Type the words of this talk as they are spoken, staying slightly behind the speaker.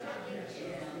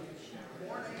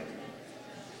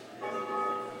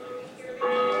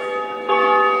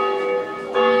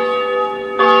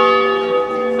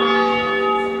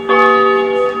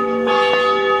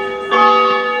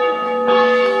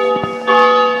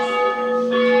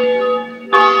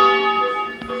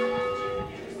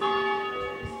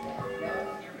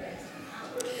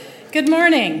Good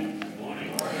morning.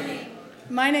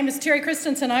 My name is Terry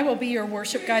Christensen. I will be your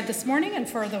worship guide this morning and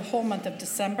for the whole month of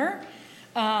December.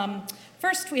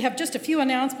 First, we have just a few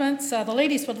announcements. The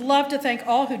ladies would love to thank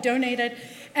all who donated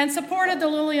and supported the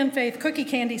Lily and Faith cookie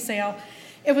candy sale.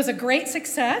 It was a great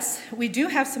success. We do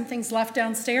have some things left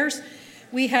downstairs.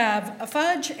 We have a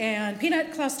fudge and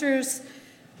peanut clusters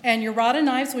and Urata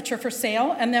knives, which are for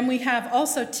sale. And then we have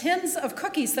also tins of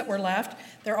cookies that were left.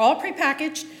 They're all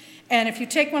prepackaged. And if you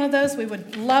take one of those, we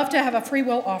would love to have a free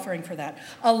will offering for that.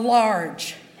 A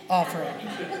large offering.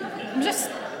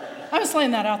 I was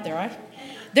laying that out there.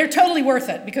 They're totally worth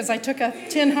it because I took a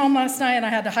tin home last night and I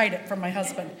had to hide it from my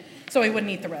husband so he wouldn't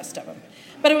eat the rest of them.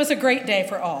 But it was a great day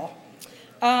for all.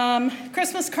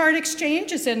 Christmas card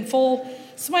exchange is in full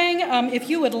swing. If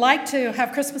you would like to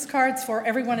have Christmas cards for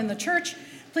everyone in the church,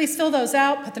 please fill those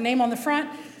out, put the name on the front,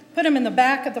 put them in the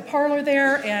back of the parlor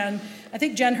there, and I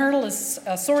think Jen Herald is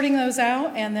sorting those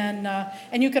out, and then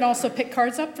and you can also pick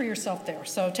cards up for yourself there.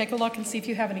 So take a look and see if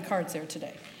you have any cards there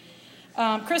today.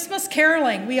 Christmas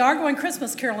caroling. We are going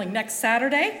Christmas caroling next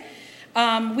Saturday.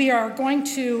 We are going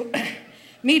to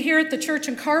meet here at the church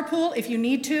and carpool if you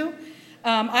need to.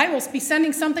 I will be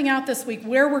sending something out this week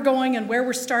where we're going and where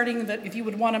we're starting, that if you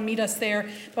would want to meet us there.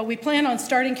 But we plan on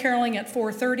starting caroling at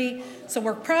 4:30, so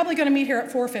we're probably going to meet here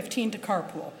at 4:15 to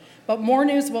carpool. But more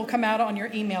news will come out on your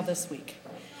email this week.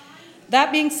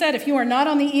 That being said, if you are not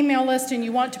on the email list and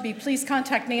you want to be, please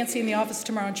contact Nancy in the office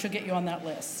tomorrow and she'll get you on that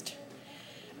list.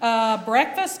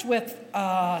 Breakfast with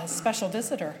a special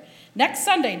visitor. Next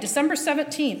Sunday, December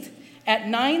 17th at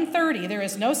 9:30. There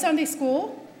is no Sunday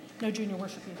school, no junior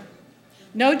worship either.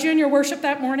 No junior worship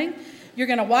that morning. You're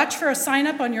going to watch for a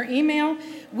sign-up on your email.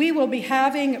 We will be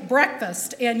having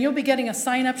breakfast, and you'll be getting a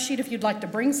sign-up sheet if you'd like to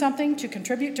bring something to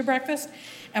contribute to breakfast.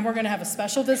 And we're going to have a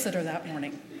special visitor that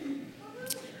morning.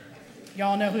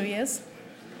 Y'all know who he is?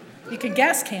 You can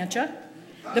guess, can't you?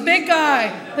 The big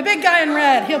guy in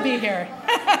red, he'll be here.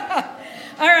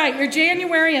 All right, your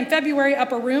January and February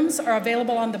upper rooms are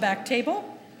available on the back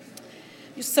table.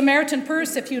 Your Samaritan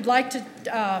Purse, if you'd like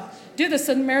to do the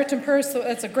Samaritan Purse,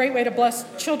 it's a great way to bless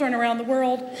children around the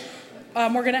world.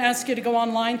 We're going to ask you to go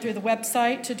online through the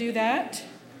website to do that.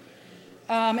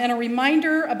 And a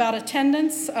reminder about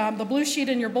attendance, the blue sheet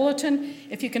in your bulletin,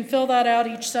 if you can fill that out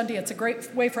each Sunday, it's a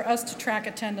great way for us to track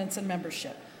attendance and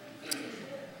membership.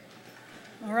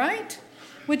 All right.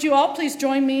 Would you all please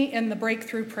join me in the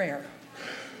breakthrough prayer?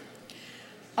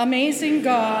 Amazing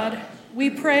God, we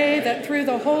pray that through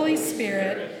the Holy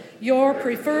Spirit, your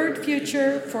preferred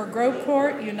future for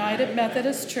Groveport United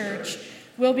Methodist Church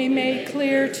will be made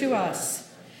clear to us.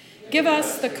 Give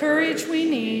us the courage we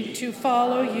need to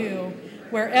follow you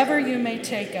wherever you may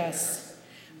take us.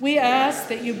 We ask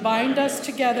that you bind us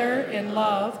together in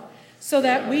love so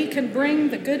that we can bring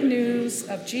the good news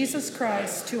of Jesus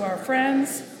Christ to our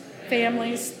friends,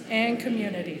 families, and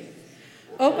community.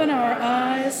 Open our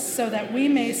eyes so that we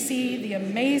may see the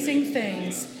amazing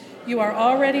things you are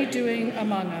already doing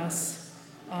among us.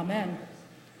 Amen.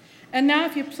 And now,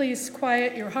 if you please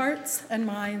quiet your hearts and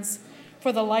minds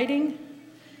for the lighting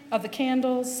of the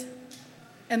candles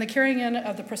and the carrying in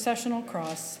of the processional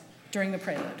cross during the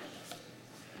prelude.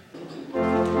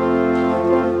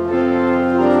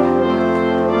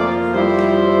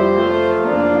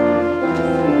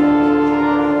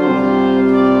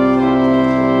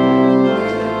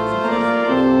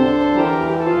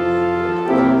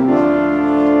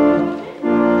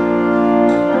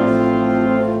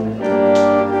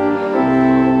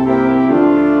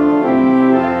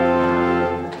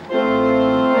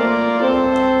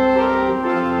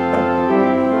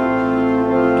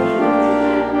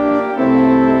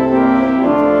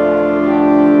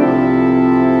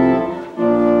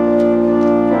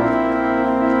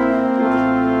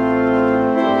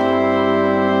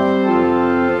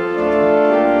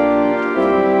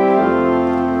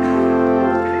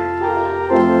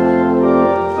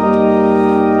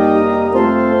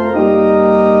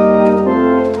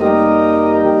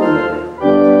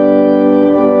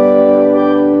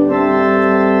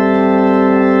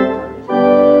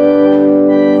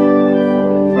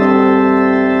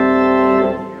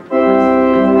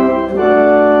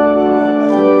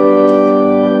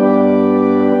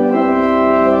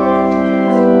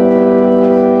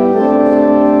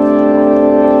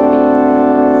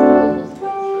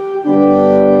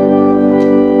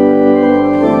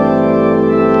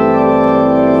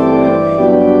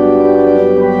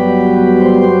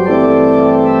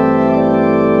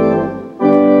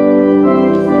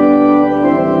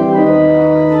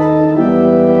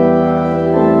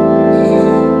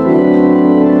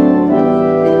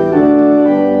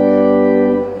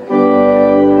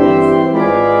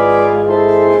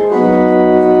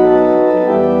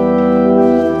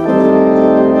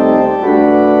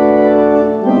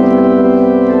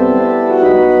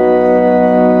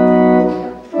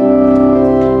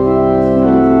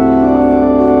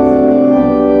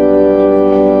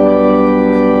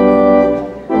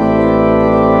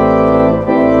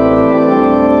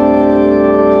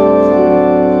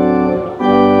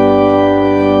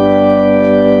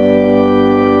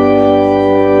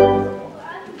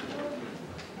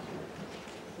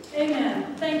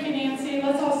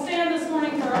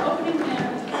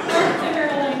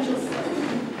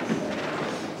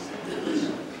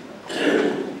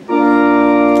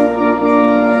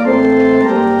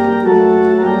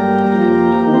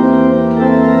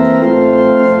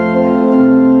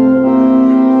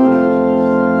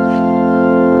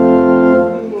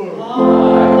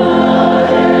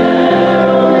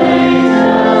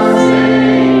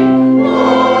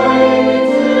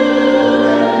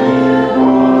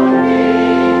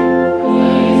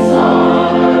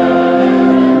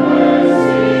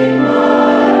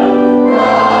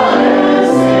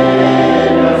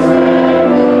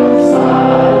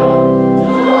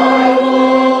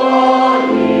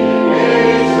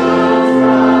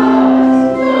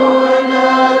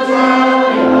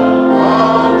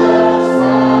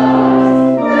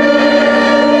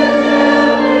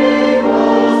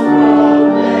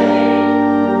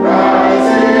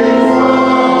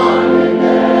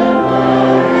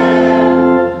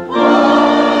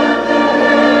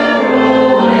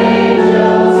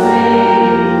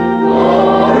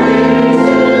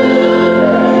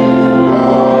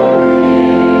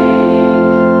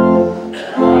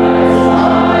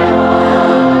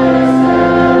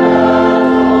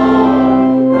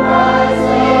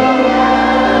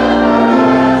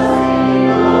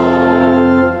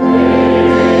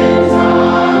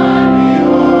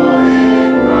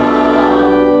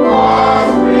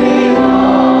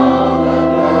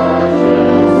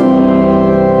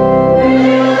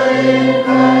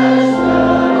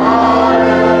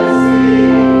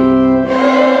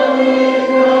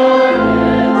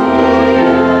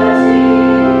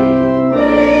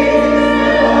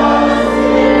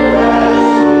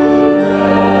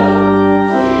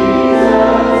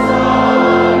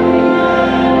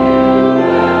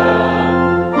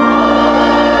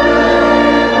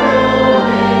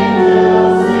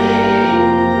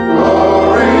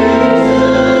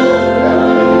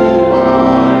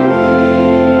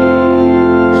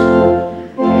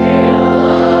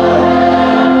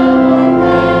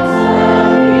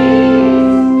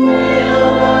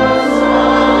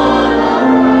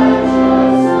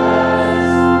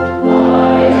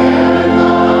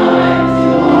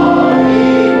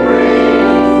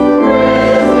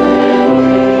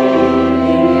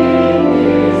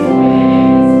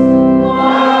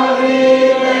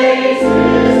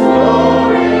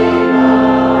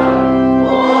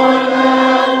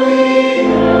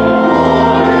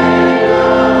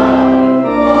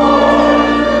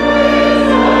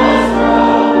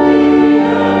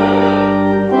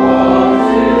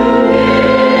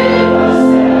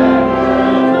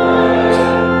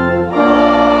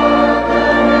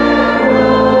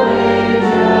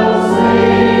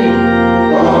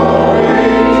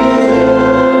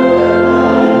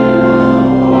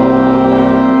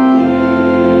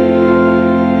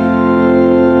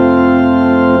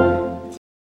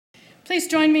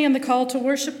 call to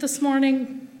worship this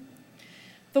morning.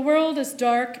 The world is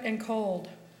dark and cold.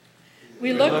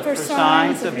 We look for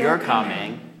signs of your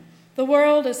coming. The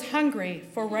world is hungry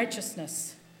for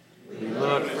righteousness. We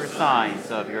look for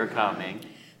signs of your coming.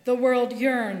 The world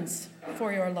yearns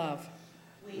for your love.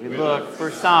 We look for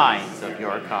signs of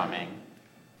your coming.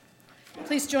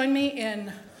 Please join me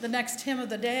in the next hymn of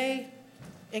the day.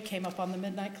 It came up on the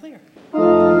Midnight Clear.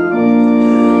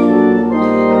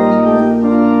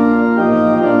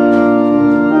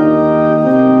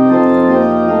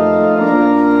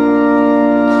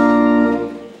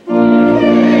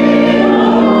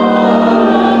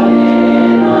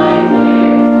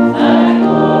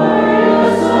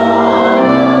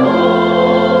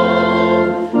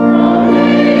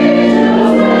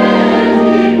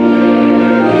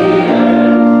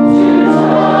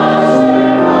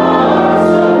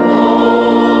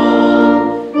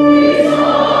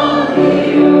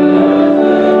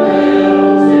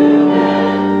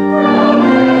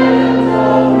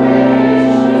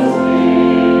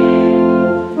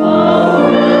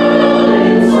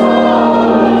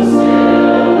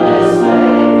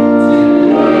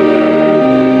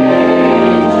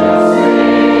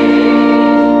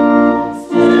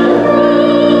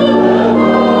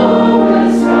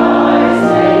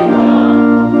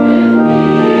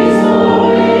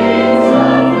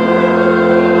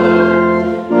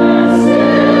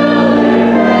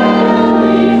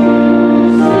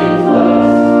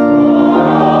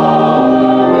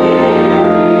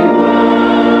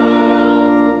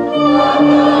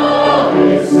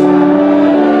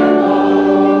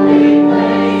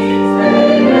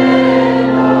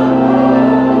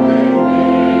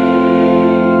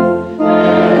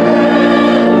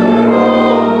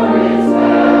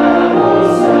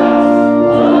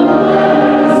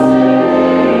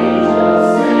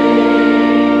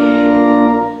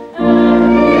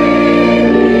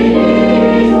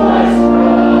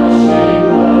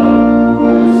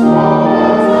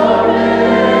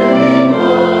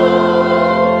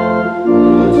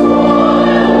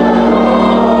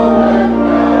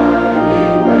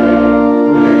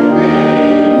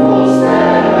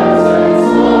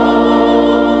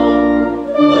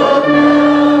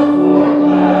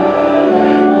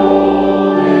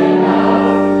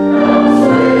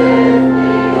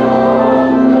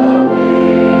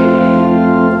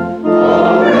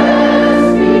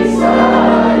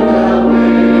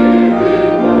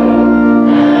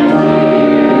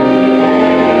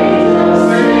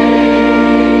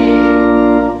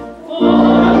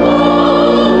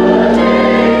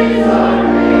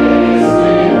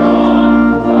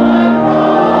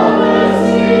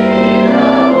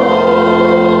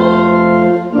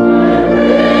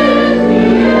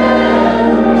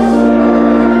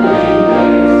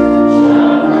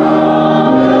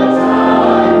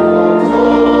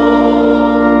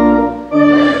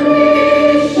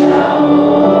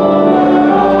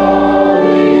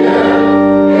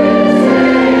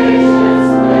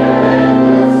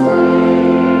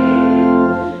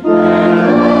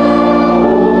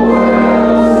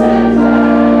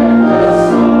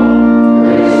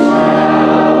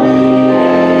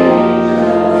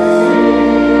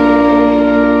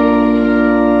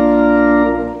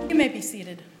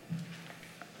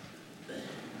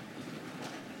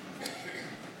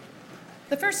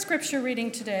 Scripture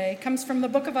reading today comes from the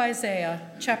book of Isaiah,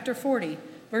 chapter 40,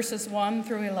 verses 1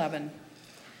 through 11.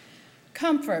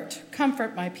 Comfort,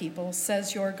 comfort my people,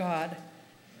 says your God.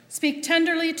 Speak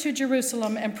tenderly to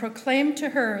Jerusalem and proclaim to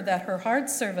her that her hard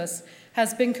service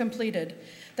has been completed,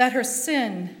 that her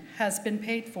sin has been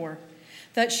paid for,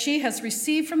 that she has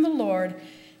received from the Lord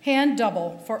hand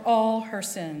double for all her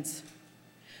sins.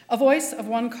 A voice of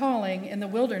one calling in the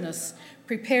wilderness,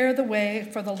 prepare the way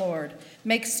for the Lord.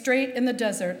 Make straight in the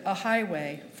desert a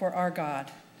highway for our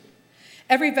God.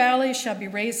 Every valley shall be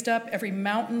raised up, every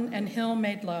mountain and hill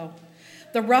made low.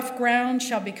 The rough ground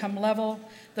shall become level,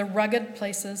 the rugged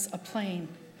places a plain.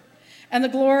 And the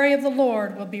glory of the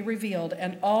Lord will be revealed,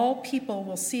 and all people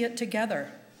will see it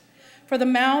together. For the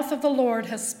mouth of the Lord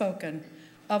has spoken.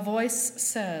 A voice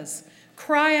says,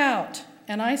 cry out.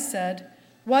 And I said,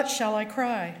 what shall I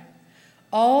cry?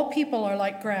 All people are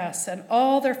like grass, and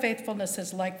all their faithfulness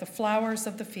is like the flowers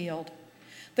of the field.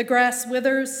 The grass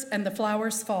withers and the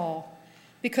flowers fall,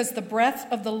 because the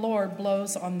breath of the Lord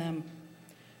blows on them.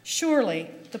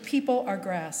 Surely the people are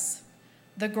grass.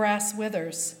 The grass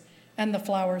withers, and the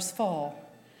flowers fall,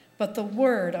 but the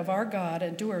word of our God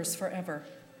endures forever.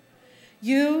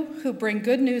 You who bring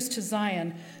good news to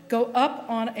Zion, go up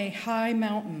on a high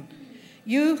mountain.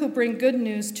 You who bring good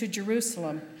news to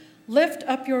Jerusalem, lift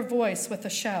up your voice with a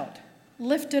shout.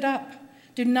 Lift it up.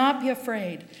 Do not be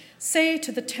afraid. Say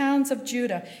to the towns of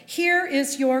Judah, here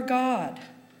is your God.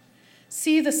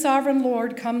 See, the sovereign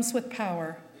Lord comes with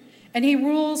power, and he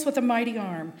rules with a mighty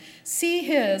arm. See,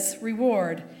 his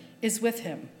reward is with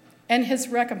him, and his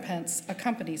recompense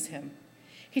accompanies him.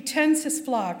 He tends his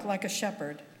flock like a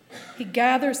shepherd. He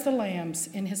gathers the lambs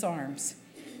in his arms.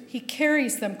 He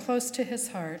carries them close to his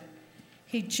heart.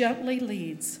 He gently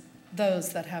leads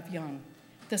those that have young.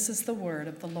 This is the word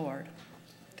of the Lord.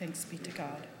 Thanks be to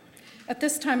God. At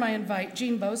this time, I invite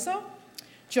Jean Boso,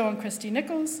 Joe and Christy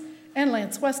Nichols, and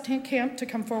Lance Westcamp to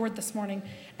come forward this morning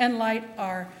and light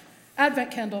our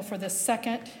Advent candle for this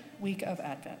second week of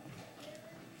Advent.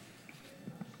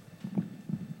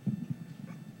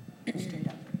 Straight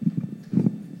up.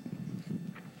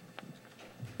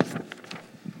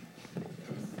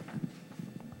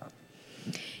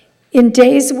 In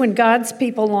days when God's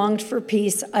people longed for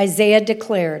peace, Isaiah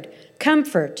declared,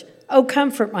 "Comfort, O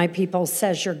comfort my people,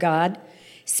 says your God.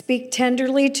 Speak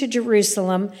tenderly to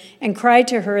Jerusalem and cry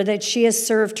to her that she has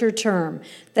served her term,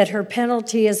 that her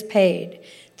penalty is paid,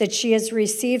 that she has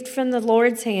received from the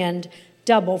Lord's hand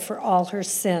double for all her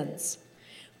sins."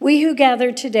 We who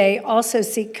gather today also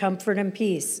seek comfort and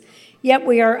peace, yet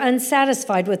we are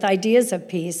unsatisfied with ideas of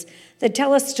peace that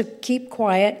tell us to keep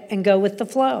quiet and go with the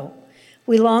flow.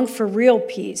 We long for real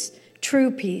peace,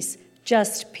 true peace,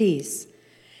 just peace.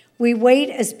 We wait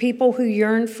as people who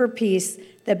yearn for peace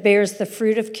that bears the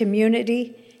fruit of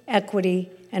community,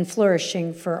 equity, and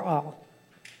flourishing for all.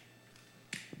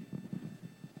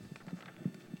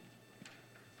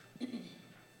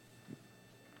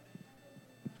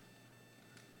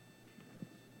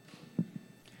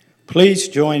 Please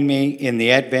join me in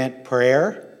the Advent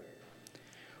prayer.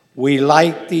 We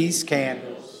light these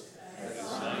candles as a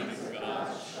sign of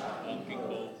God's among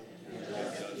people and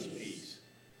gives us peace.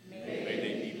 May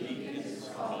they be beacons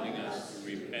calling us to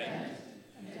repent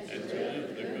and to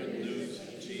live the good news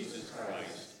of Jesus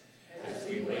Christ as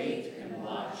we wait and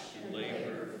watch and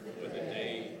labor for the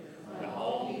day when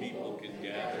all people can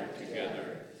gather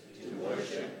together to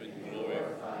worship and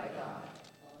glorify God.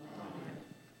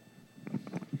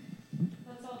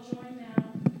 Let's all join now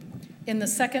in the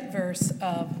second verse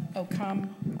of O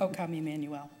come,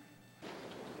 Emmanuel.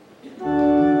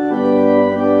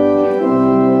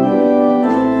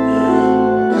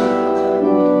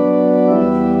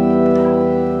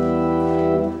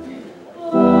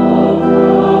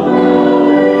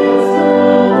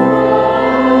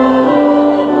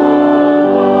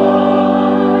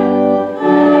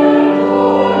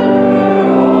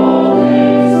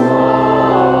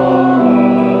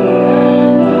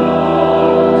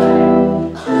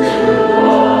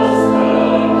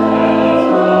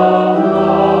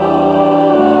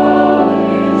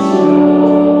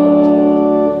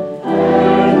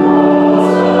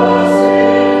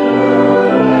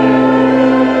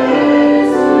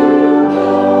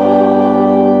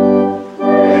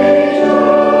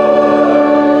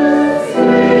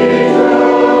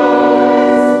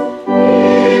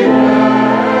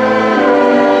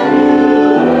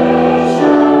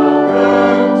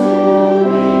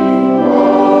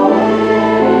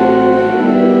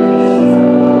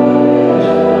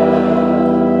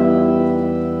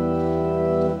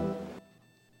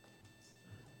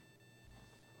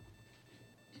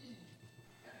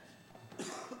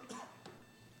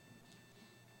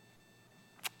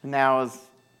 Now is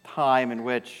time in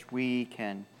which we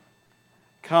can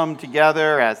come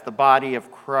together as the body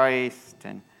of Christ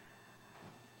and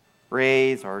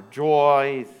raise our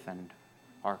joys and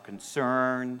our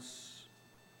concerns,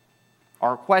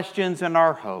 our questions and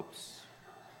our hopes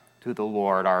to the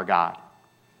Lord our God.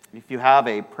 If you have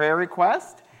a prayer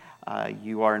request,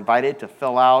 you are invited to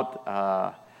fill out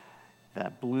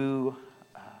that blue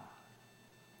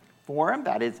form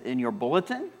that is in your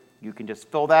bulletin. You can just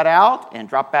fill that out and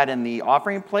drop that in the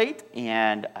offering plate,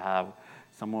 and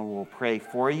someone will pray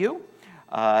for you.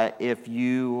 If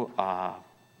you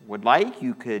would like,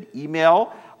 you could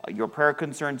email your prayer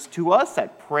concerns to us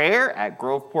at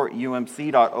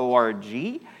prayer@groveportumc.org.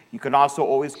 You can also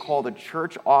always call the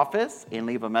church office and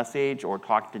leave a message or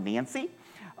talk to Nancy.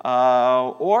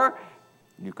 Or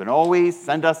you can always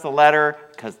send us a letter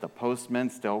because the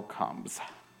postman still comes.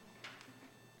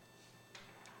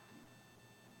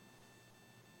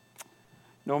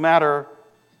 No matter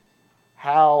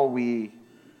how we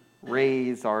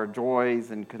raise our joys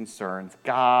and concerns,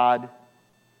 God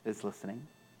is listening.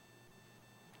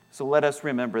 So let us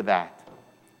remember that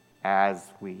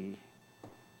as we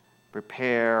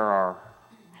prepare our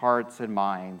hearts and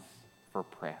minds for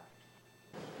prayer.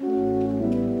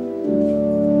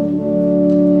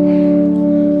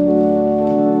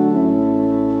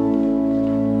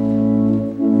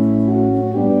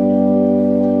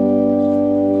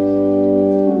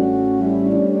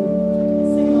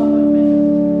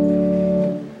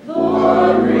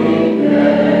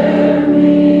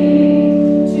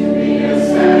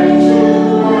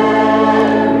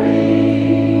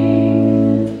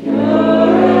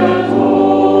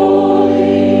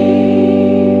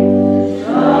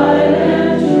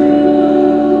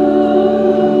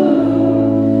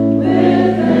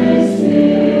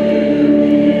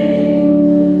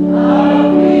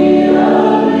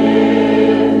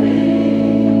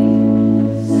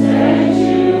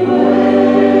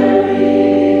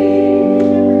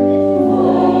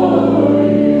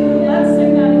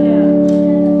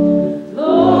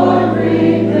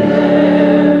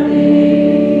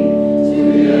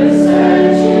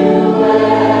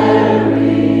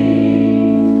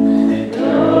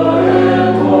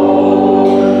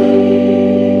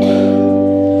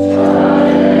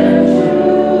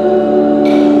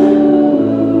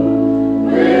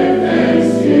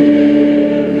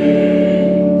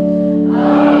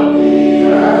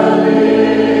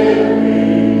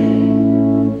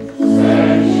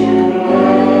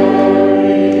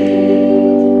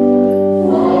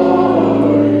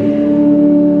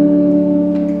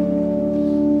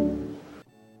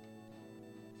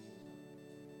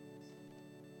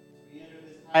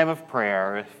 Time of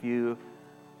prayer. If you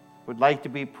would like to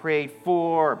be prayed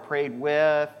for or prayed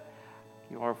with,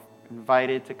 you are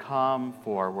invited to come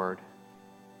forward.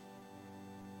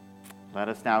 Let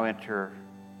us now enter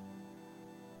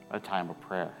a time of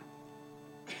prayer.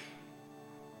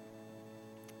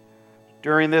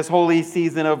 During this holy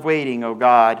season of waiting, O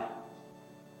God,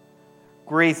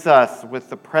 grace us with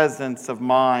the presence of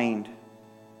mind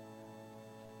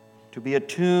to be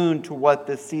attuned to what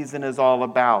this season is all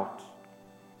about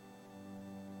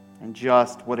and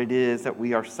just what it is that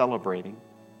we are celebrating.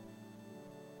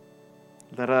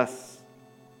 Let us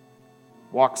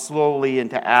walk slowly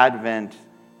into Advent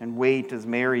and wait as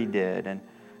Mary did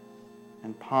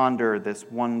and ponder this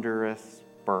wondrous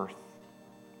birth.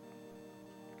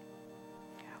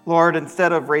 Lord,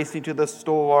 instead of racing to the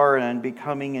store and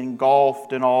becoming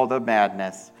engulfed in all the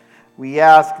madness, we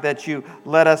ask that you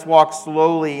let us walk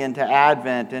slowly into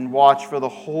Advent and watch for the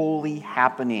holy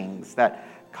happenings that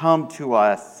come to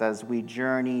us as we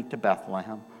journey to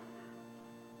Bethlehem.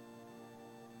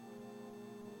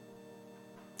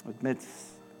 Amidst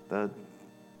the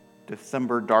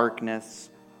December darkness,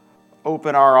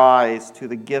 open our eyes to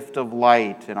the gift of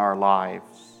light in our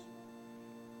lives.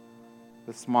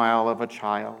 The smile of a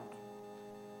child,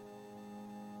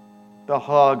 the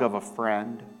hug of a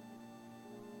friend,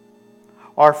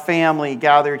 our family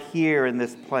gathered here in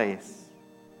this place,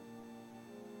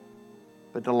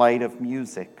 the delight of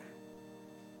music,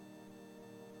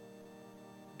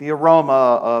 the aroma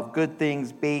of good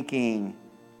things baking,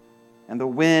 and the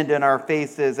wind in our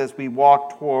faces as we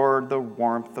walk toward the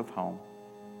warmth of home.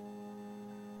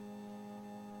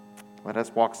 Let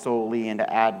us walk slowly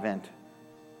into Advent,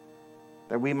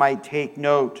 that we might take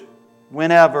note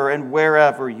whenever and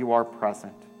wherever you are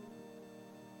present,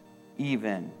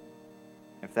 even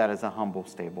if that is a humble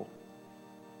stable.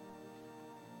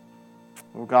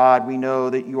 Oh God, we know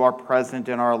that you are present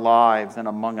in our lives and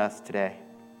among us today.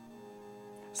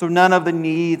 So none of the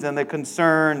needs and the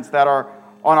concerns that are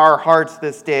on our hearts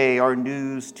this day are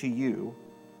news to you.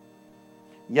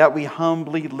 Yet we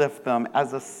humbly lift them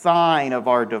as a sign of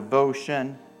our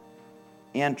devotion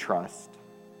and trust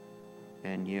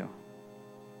in you.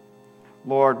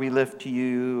 Lord, we lift to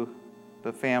you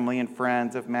the family and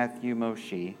friends of Matthew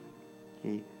Moshe.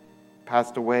 He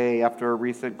passed away after a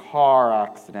recent car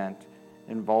accident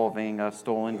involving a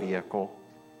stolen vehicle.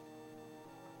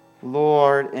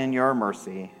 Lord, in your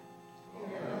mercy,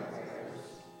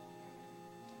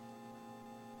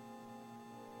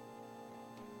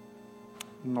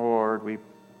 Lord, we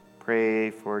pray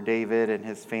for David and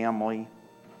his family.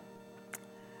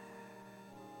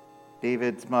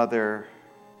 David's mother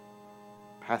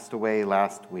passed away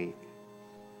last week.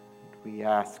 We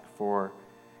ask for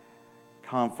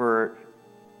comfort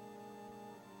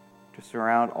to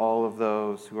surround all of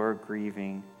those who are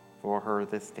grieving for her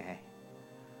this day.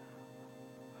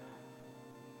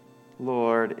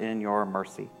 Lord, in your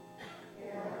mercy.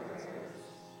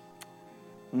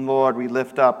 And Lord, we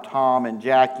lift up Tom and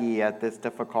Jackie at this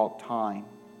difficult time.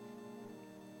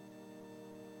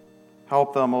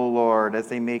 Help them, O Lord, as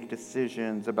they make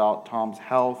decisions about Tom's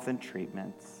health and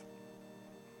treatments.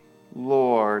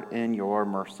 Lord, in your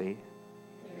mercy.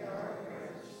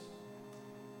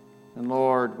 And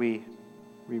Lord, we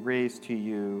raise to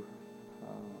you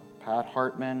Pat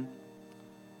Hartman,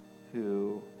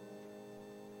 who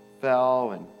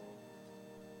fell and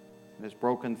has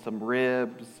broken some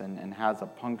ribs and has a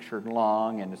punctured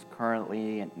lung and is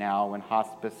currently now in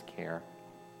hospice care.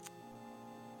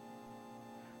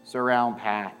 Surround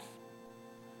Pat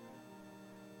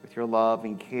with your love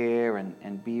and care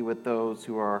and be with those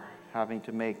who are having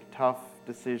to make tough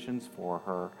decisions for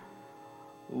her.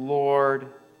 Lord,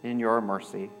 in your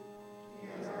mercy.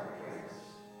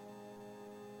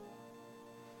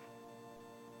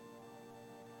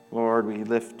 Lord, we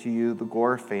lift to you the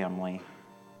Gore family.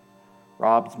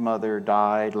 Rob's mother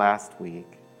died last week.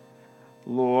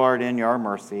 Lord, in your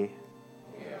mercy.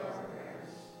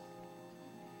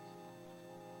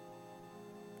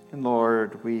 And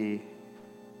Lord, we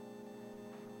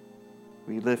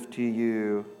lift to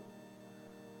you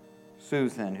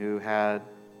Susan, who had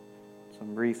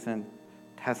some recent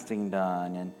testing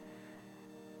done, and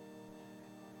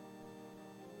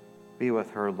be with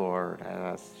her, Lord,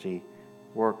 as she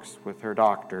works with her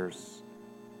doctors.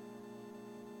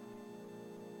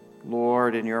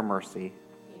 Lord, in your mercy.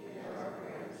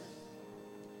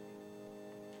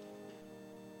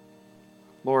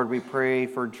 Lord, we pray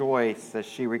for Joyce as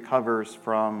she recovers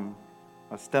from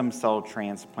a stem cell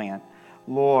transplant.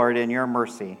 Lord, in your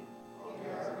mercy.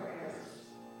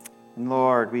 And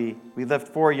Lord, we lift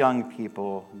 4 young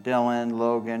people, Dylan,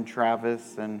 Logan,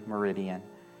 Travis, and Meridian.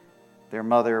 Their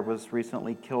mother was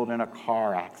recently killed in a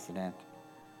car accident.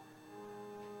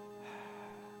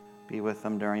 Be with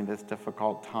them during this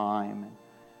difficult time.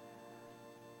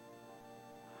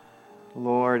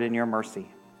 Lord, in your mercy.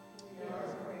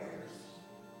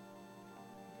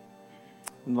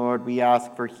 Lord, we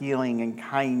ask for healing and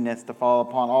kindness to fall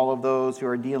upon all of those who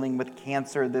are dealing with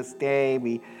cancer this day.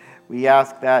 We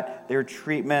ask that their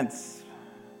treatments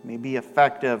may be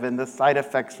effective and the side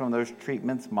effects from those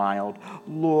treatments mild.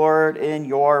 Lord, in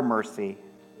your mercy.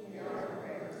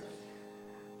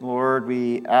 Lord,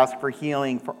 we ask for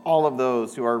healing for all of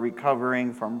those who are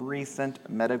recovering from recent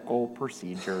medical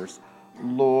procedures.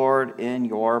 Lord, in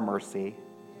your mercy.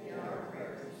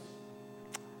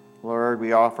 Lord,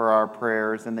 we offer our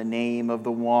prayers in the name of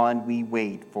the one we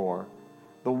wait for,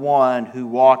 the one who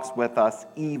walks with us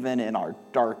even in our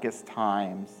darkest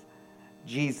times,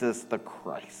 Jesus the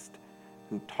Christ,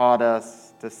 who taught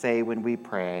us to say when we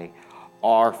pray,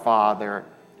 Our Father,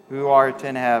 who art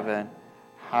in heaven,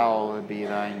 hallowed be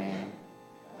thy name.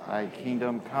 Thy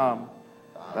kingdom come,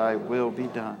 thy will be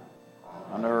done,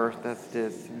 on earth as it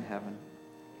is in heaven.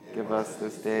 Give us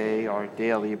this day our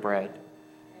daily bread.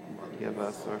 Forgive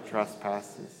us our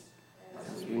trespasses,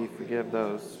 as we forgive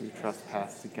those who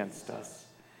trespass against us.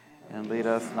 And lead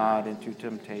us not into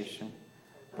temptation,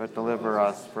 but deliver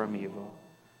us from evil.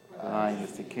 Thine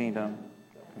is the kingdom,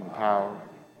 and the power,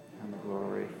 and the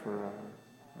glory forever.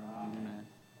 Amen.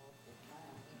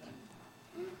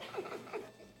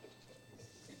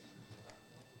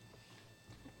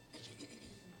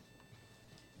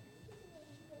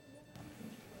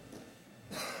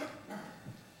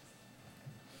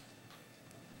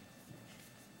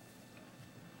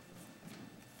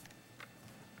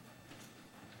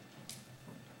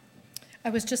 I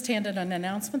was just handed an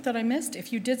announcement that I missed.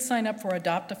 If you did sign up for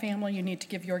Adopt a Family, you need to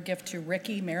give your gift to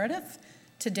Ricky Meredith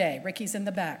today. Ricky's in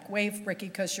the back. Wave, Ricky,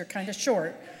 because you're kind of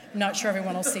short. I'm not sure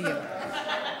everyone will see you.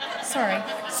 Sorry,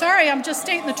 I'm just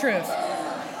stating the truth.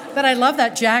 But I love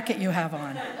that jacket you have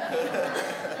on.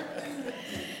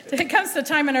 It comes to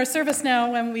time in our service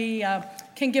now when we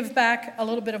can give back a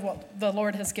little bit of what the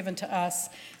Lord has given to us.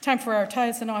 Time for our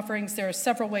tithes and offerings. There are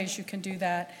several ways you can do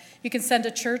that. You can send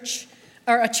a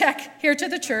check here to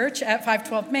the church at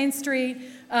 512 Main Street.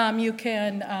 You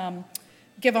can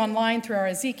give online through our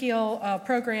Ezekiel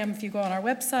program if you go on our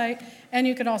website, and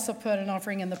you can also put an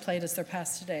offering in the plate as they're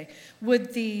passed today.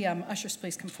 Would the ushers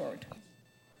please come forward?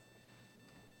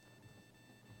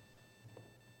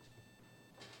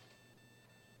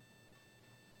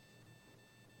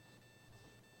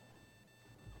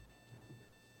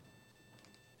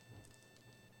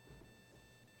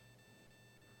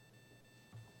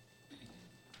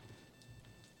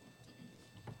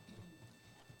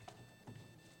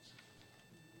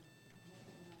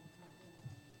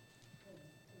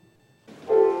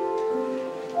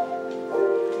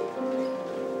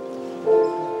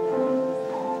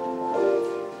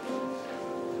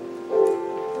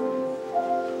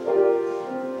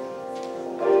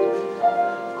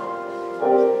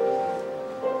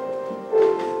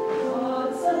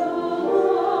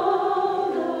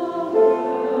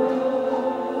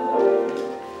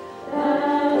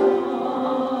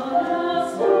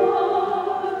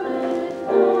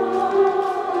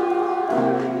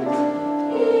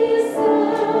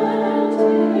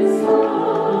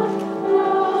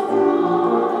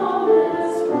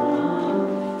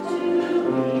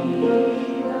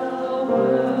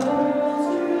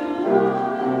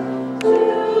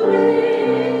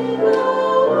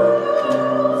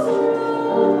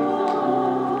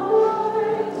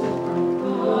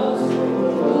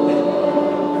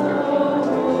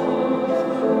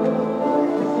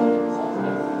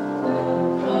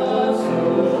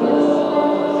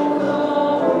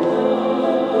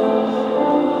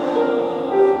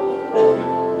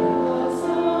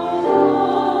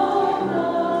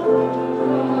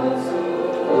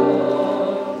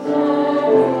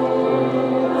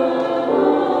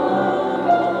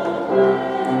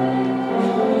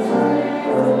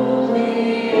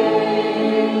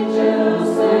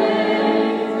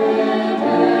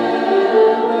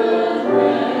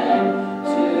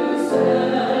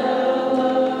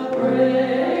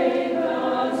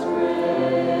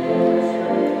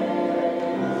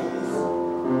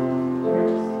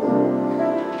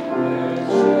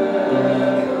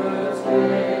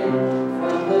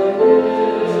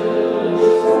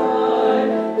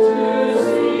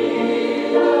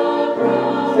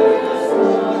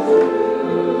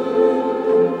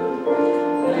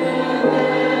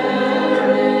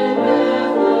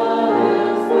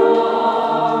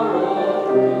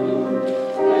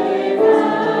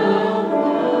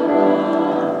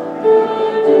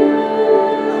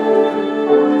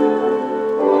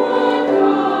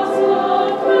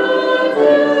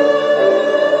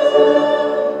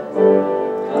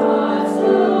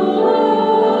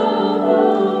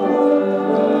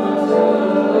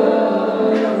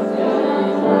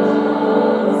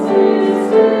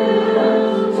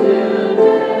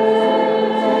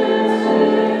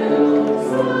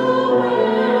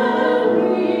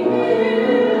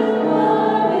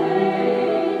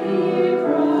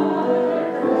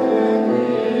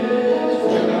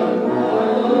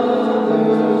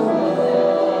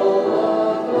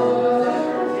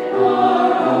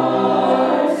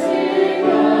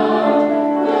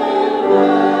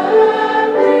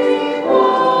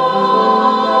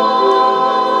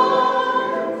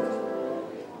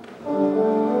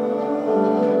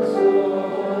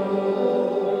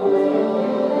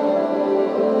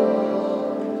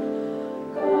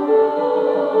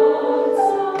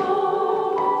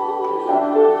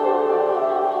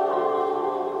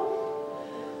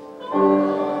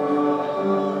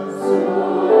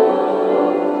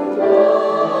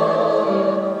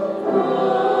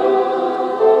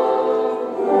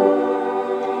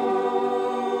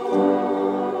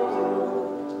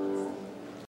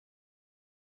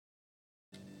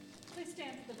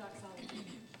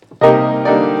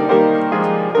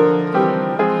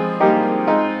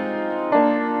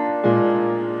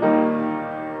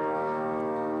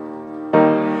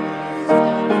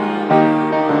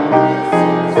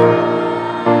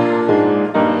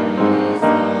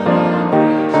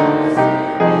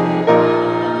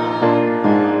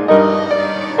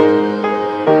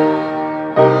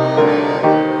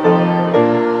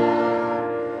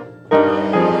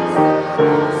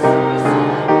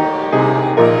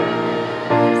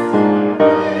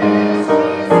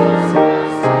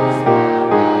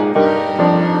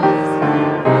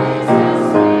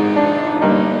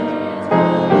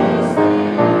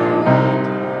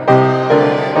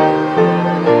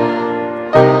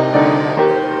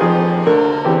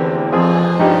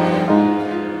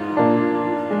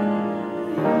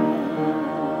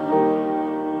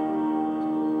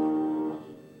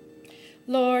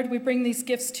 Lord, we bring these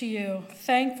gifts to you,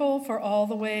 thankful for all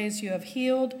the ways you have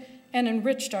healed and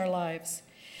enriched our lives.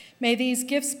 May these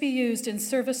gifts be used in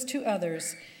service to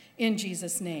others. In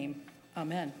Jesus' name,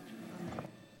 amen.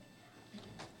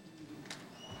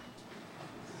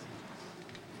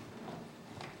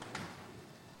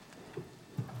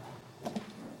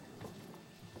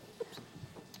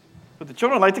 Would the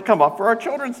children like to come up for our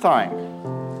children's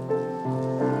time?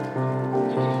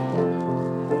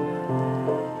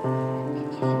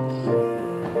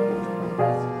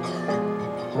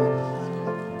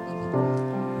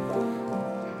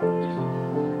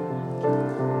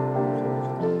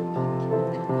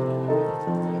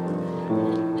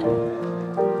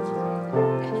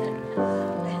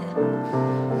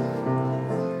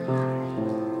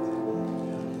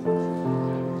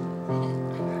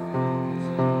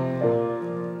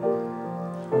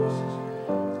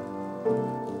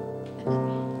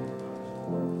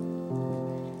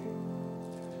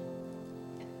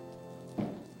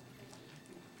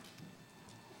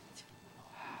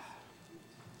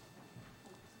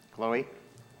 Chloe,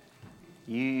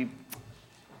 you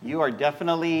are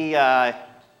definitely,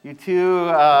 you two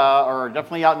are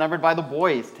definitely outnumbered by the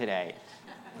boys today.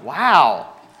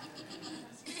 Wow.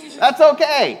 That's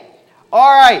okay. All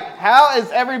right, how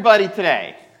is everybody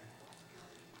today?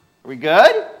 Are we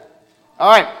good?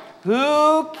 All right,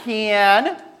 who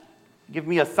can give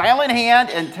me a silent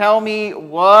hand and tell me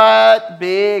what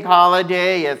big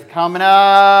holiday is coming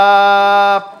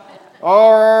up?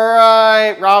 All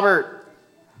right, Robert.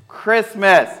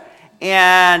 Christmas.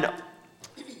 And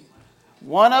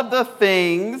one of the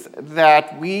things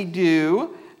that we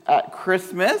do at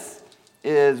Christmas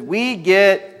is we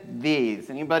get these.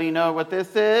 Anybody know what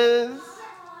this is?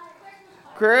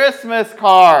 Christmas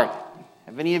card.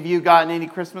 Have any of you gotten any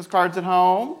Christmas cards at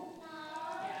home?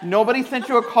 Nobody sent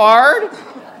you a card?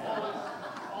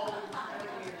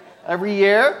 Every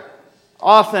year?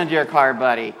 I'll send you a card,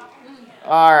 buddy.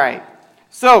 All right.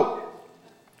 So,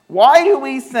 why do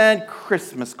we send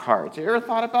Christmas cards? You ever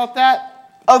thought about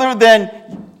that? Other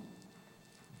than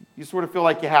you sort of feel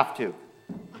like you have to.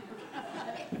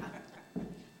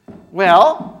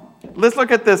 Well, let's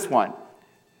look at this one.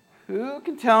 Who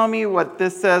can tell me what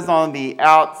this says on the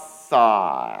outside?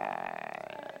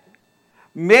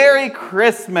 Merry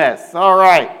Christmas. All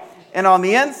right. And on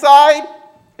the inside,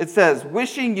 it says,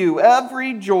 wishing you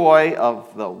every joy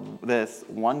of this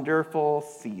wonderful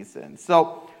season.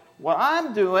 So, what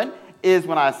I'm doing is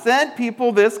when I send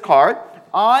people this card,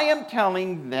 I am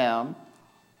telling them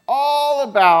all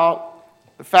about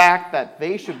the fact that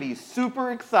they should be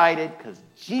super excited because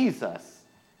Jesus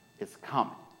is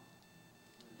coming.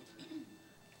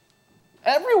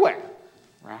 Everywhere,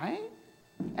 right?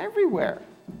 Everywhere.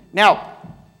 Now,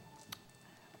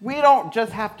 we don't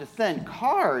just have to send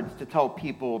cards to tell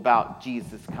people about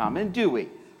Jesus coming, do we?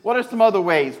 What are some other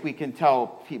ways we can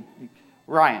tell people?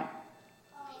 Ryan?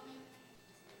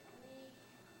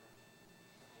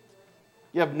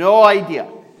 You have no idea.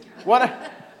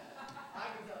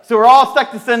 So we're all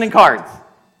stuck to sending cards.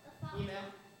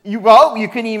 You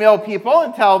can email people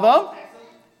and tell them.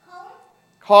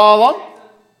 Call them.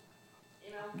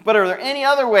 But are there any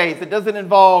other ways that doesn't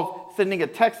involve sending a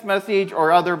text message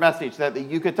or other message that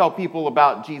you could tell people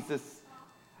about Jesus?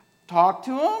 Talk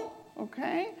to them.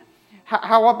 Okay.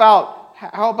 How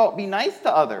about be nice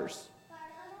to others?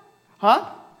 Huh?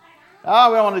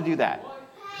 Oh, we don't want to do that.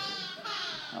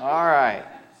 All right.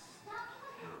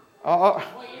 All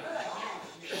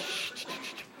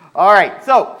right.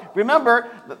 So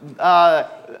remember,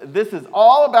 this is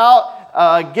all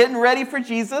about getting ready for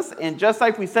Jesus. And just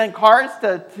like we send cards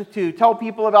to tell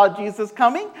people about Jesus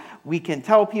coming, we can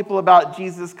tell people about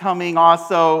Jesus coming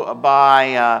also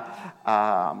by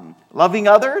loving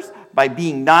others, by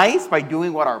being nice, by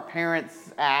doing what our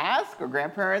parents ask or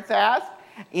grandparents ask,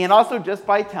 and also just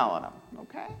by telling them.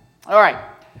 Okay? All right.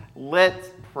 Let's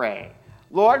pray.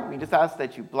 Lord, we just ask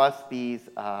that you bless these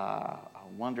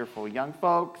wonderful young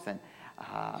folks and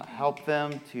help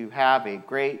them to have a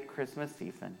great Christmas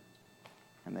season.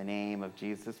 In the name of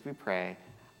Jesus we pray.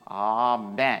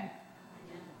 Amen.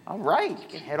 All right. You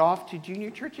can head off to junior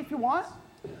church if you want.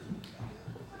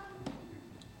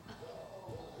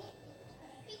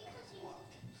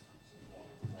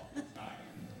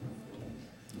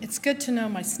 It's good to know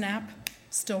my snap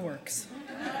still works.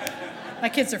 My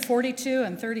kids are 42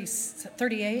 and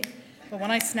 38, but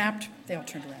when I snapped, they all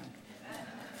turned around.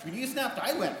 When you snapped,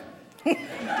 I went.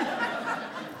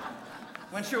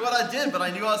 Wasn't sure what I did, but I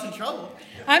knew I was in trouble.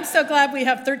 I'm so glad we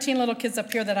have 13 little kids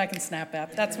up here that I can snap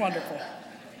at. That's wonderful.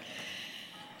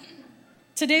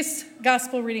 Today's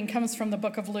gospel reading comes from the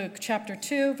book of Luke, chapter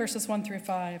 2, verses 1 through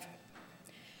 5.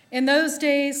 In those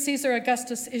days, Caesar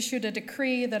Augustus issued a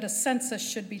decree that a census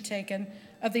should be taken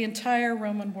of the entire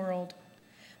Roman world.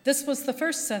 This was the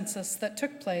first census that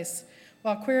took place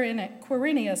while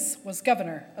Quirinius was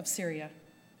governor of Syria.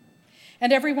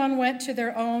 And everyone went to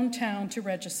their own town to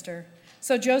register.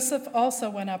 So Joseph also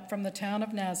went up from the town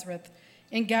of Nazareth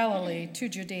in Galilee to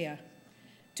Judea,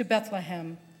 to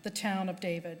Bethlehem, the town of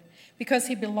David, because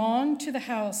he belonged to the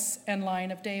house and line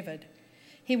of David.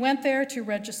 He went there to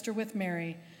register with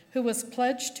Mary, who was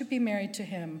pledged to be married to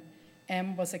him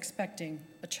and was expecting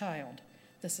a child.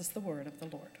 This is the word of the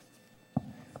Lord.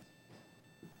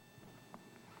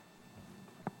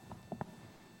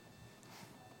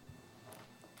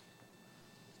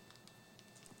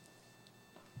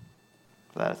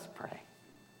 Let us pray.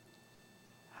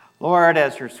 Lord,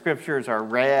 as your scriptures are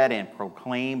read and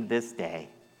proclaimed this day,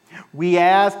 we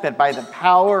ask that by the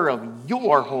power of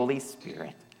your Holy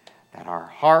Spirit, that our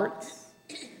hearts,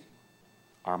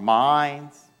 our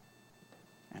minds,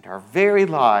 and our very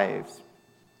lives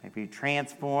may be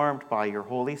transformed by your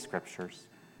holy scriptures.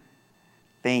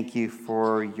 Thank you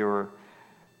for your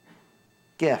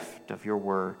gift of your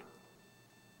word.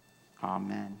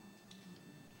 Amen.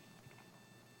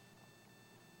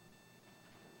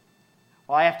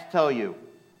 Well, I have to tell you,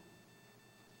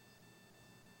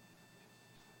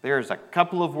 there's a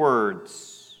couple of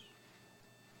words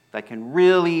that can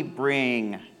really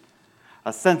bring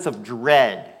a sense of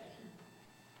dread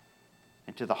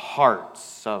into the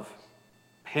hearts of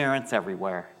parents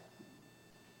everywhere.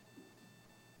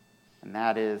 And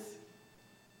that is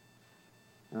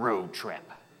road trip.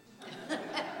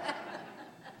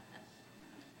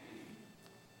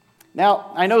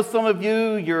 Now, I know some of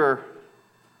you, your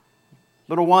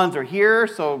little ones are here,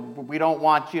 so we don't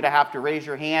want you to have to raise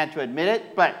your hand to admit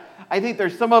it, but I think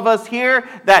there's some of us here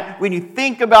that when you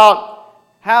think about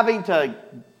having to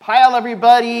pile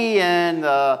everybody in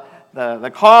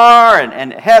the car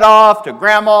and head off to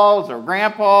grandma's or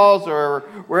grandpa's or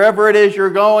wherever it is you're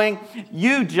going,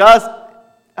 you just,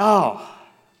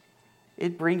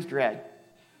 it brings dread.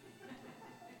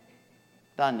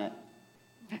 Doesn't it?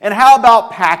 And how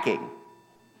about packing?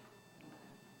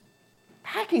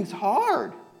 Packing's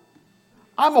hard.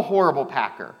 I'm a horrible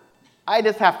packer. I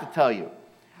just have to tell you.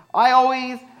 I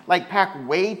always pack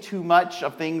way too much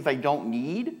of things I don't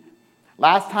need.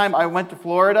 Last time I went to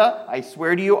Florida, I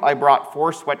swear to you, I brought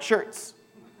 4 sweatshirts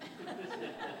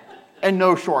and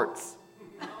no shorts.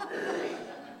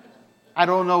 I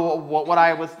don't know what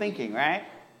I was thinking, right?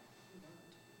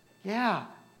 Yeah,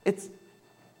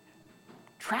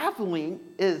 traveling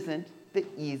isn't the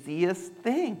easiest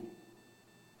thing.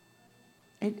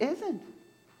 It isn't.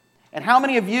 And how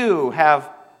many of you have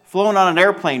flown on an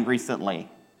airplane recently?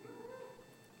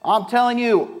 I'm telling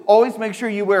you, always make sure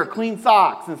you wear clean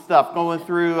socks and stuff going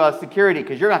through security,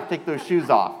 because you're going to have to take those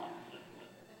shoes off.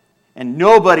 And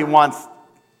nobody wants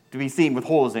to be seen with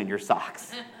holes in your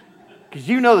socks, because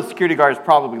you know the security guards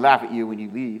probably laugh at you when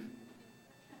you leave.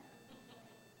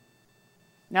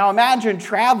 Now imagine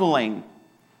traveling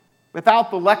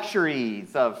without the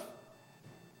luxuries of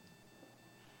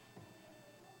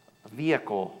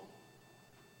vehicle,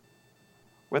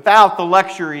 without the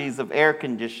luxuries of air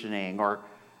conditioning or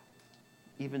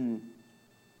even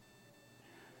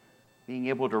being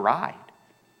able to ride.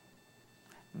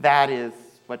 That is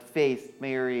what faced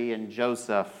Mary and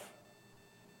Joseph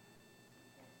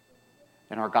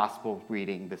in our gospel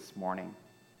reading this morning.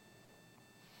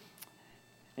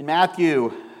 In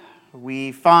Matthew,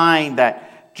 we find that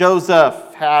Joseph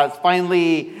has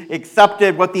finally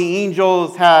accepted what the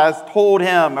angels have told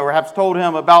him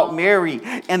about Mary,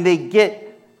 and they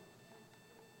get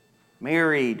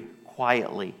married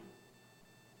quietly.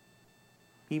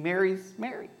 He marries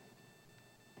Mary.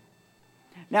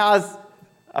 Now, as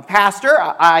a pastor,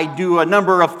 I do a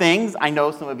number of things. I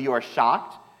know some of you are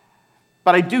shocked,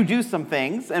 but I do some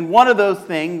things, and one of those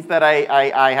things that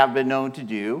I have been known to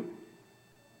do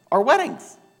are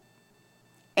weddings.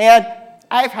 And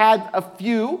I've had a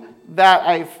few that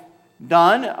I've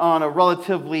done on a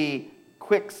relatively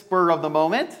quick spur of the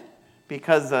moment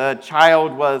because a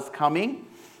child was coming.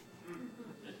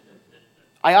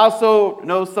 I also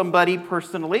know somebody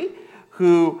personally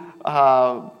who,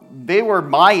 they were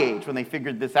my age when they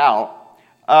figured this out.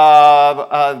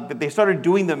 They started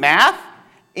doing the math,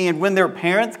 and when their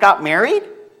parents got married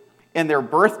and their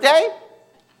birthday,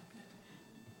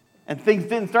 and things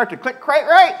didn't start to click quite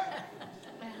right,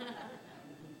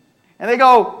 and they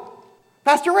go,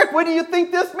 Pastor Rick, what do you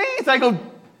think this means? I go,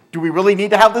 do we really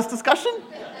need to have this discussion?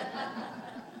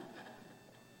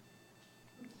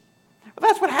 But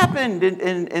that's what happened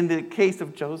in the case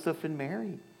of Joseph and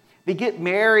Mary. They get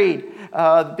married.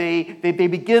 They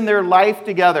begin their life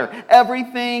together.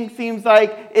 Everything seems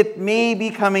like it may be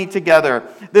coming together.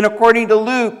 Then according to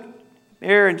Luke,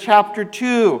 there in chapter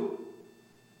 2,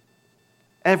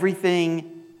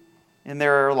 everything in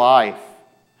their life,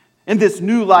 in this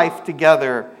new life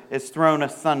together, is thrown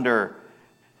asunder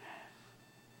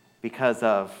because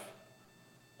of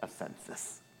a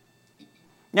census.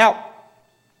 Now,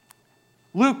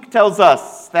 Luke tells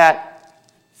us that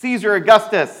Caesar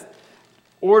Augustus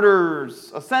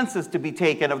orders a census to be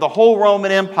taken of the whole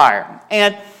Roman Empire.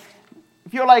 And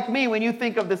if you're like me, when you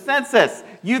think of the census,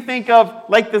 you think of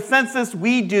like the census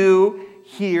we do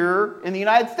here in the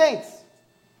United States.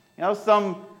 You know,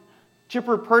 some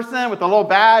chipper person with a little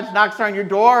badge knocks on your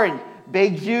door and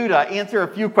begs you to answer a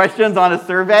few questions on a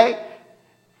survey.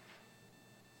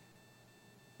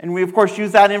 And we, of course,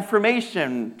 use that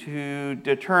information to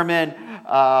determine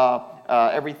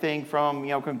everything from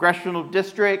congressional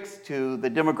districts to the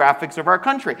demographics of our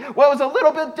country. Well, it was a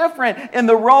little bit different in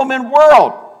the Roman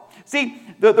world. See,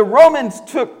 the Romans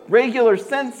took regular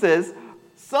census,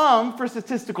 some for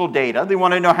statistical data. They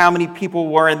wanted to know how many people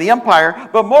were in the empire.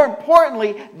 But more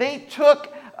importantly, they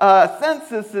took a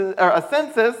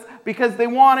census because they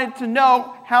wanted to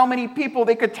know how many people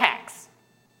they could tax.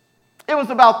 It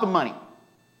was about the money.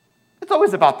 It's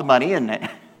always about the money, isn't it?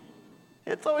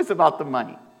 It's always about the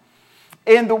money.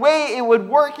 And the way it would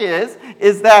work is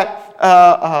that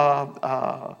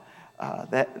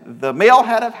the male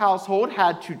head of household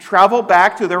had to travel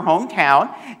back to their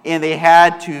hometown, and they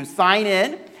had to sign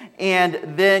in, and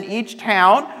then each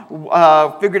town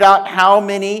figured out how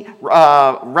many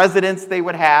residents they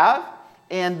would have,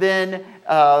 and then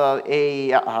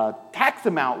a tax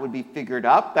amount would be figured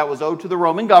up that was owed to the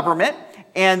Roman government,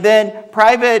 and then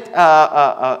private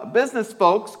business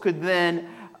folks could then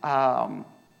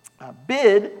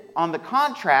bid on the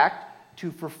contract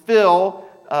to fulfill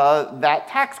that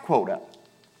tax quota.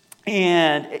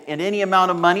 And any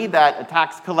amount of money that a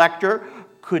tax collector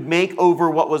could make over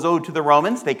what was owed to the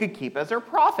Romans, they could keep as their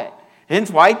profit.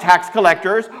 Hence why tax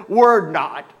collectors were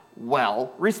not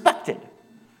well respected.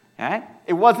 Okay?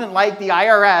 It wasn't like the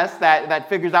IRS that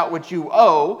figures out what you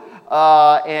owe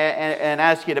and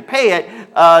asks you to pay it.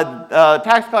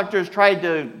 Tax collectors tried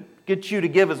to get you to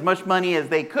give as much money as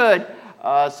they could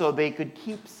so they could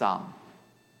keep some.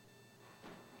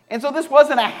 And so this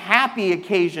wasn't a happy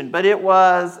occasion, but it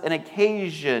was an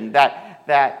occasion that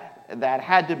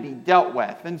had to be dealt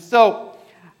with. And so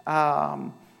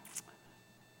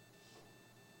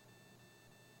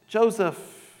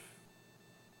Joseph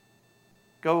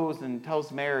goes and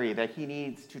tells Mary that he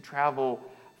needs to travel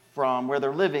from where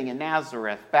they're living in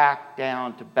Nazareth back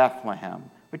down to Bethlehem,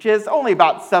 which is only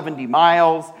about 70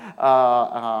 miles,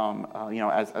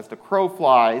 as the crow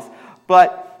flies.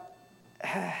 But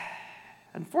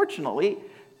unfortunately,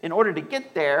 in order to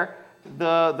get there,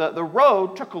 the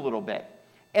road took a little bit.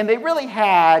 And they really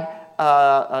had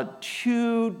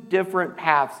two different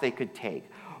paths they could take.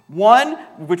 One,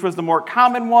 which was the more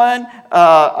common one,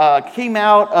 came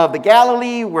out of the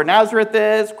Galilee, where Nazareth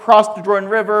is, crossed the Jordan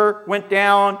River, went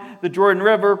down the Jordan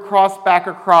River, crossed back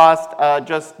across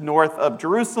just north of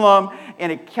Jerusalem,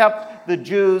 and it kept the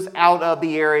Jews out of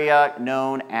the area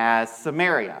known as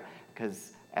Samaria.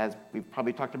 Because, as we've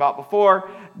probably talked about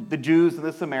before, the Jews and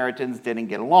the Samaritans didn't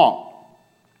get along.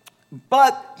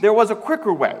 But there was a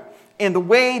quicker way. And the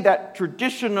way that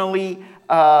traditionally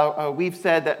we've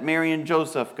said that Mary and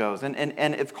Joseph goes, and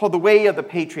it's called the way of the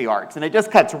patriarchs, and it just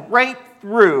cuts right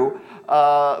through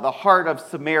the heart of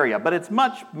Samaria, but it's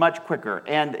much, much quicker.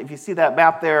 And if you see that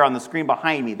map there on the screen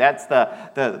behind me, that's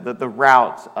the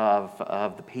route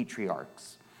of the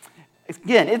patriarchs.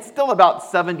 Again, it's still about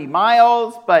 70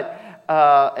 miles, but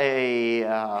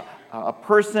a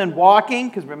person walking,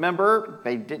 because remember,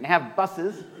 they didn't have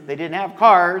buses, they didn't have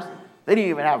cars, they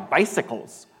didn't even have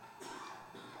bicycles.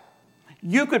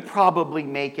 You could probably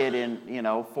make it in,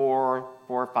 4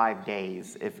 or 5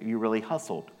 days if you really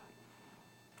hustled.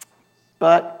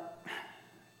 But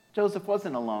Joseph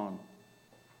wasn't alone.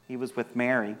 He was with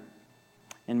Mary.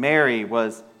 And Mary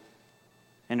was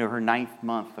into her 9th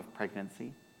month of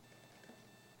pregnancy.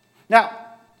 Now,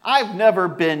 I've never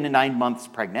been 9 months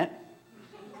pregnant.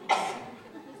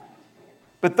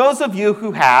 But those of you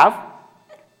who have,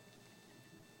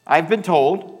 I've been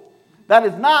told, that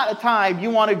is not a time you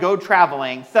want to go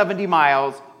traveling 70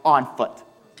 miles on foot.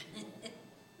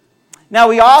 Now,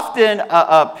 we often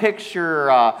picture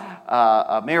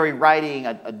Mary riding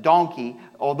a donkey,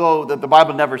 although the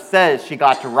Bible never says she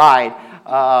got to ride,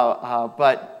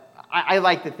 but I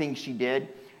like to think she did.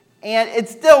 And it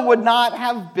still would not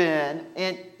have been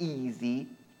an easy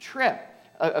trip.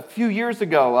 a few years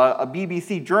ago, a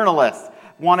BBC journalist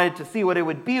wanted to see what it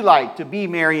would be like to be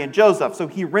Mary and Joseph. So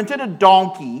he rented a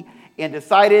donkey and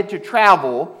decided to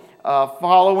travel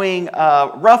following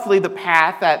roughly the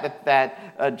path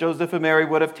that Joseph and Mary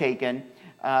would have taken,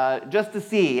 just to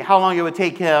see how long it would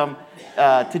take him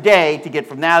today to get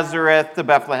from Nazareth to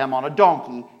Bethlehem on a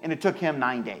donkey, and it took him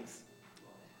 9 days.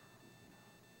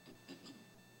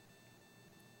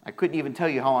 I couldn't even tell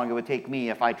you how long it would take me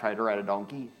if I tried to ride a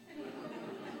donkey.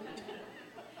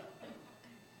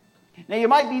 Now you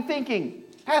might be thinking,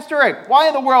 Pastor Rick, why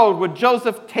in the world would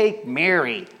Joseph take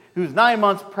Mary, who's 9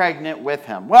 months pregnant, with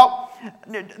him? Well,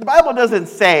 the Bible doesn't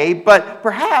say, but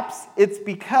perhaps it's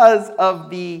because of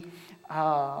the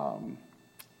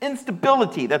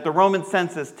instability that the Roman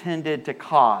census tended to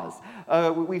cause.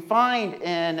 We find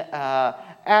in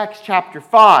Acts chapter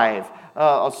 5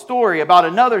 a story about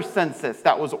another census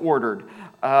that was ordered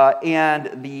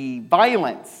and the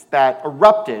violence that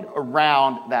erupted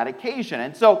around that occasion.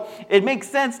 And so it makes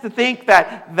sense to think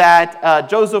that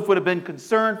Joseph would have been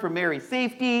concerned for Mary's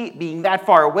safety, being that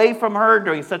far away from her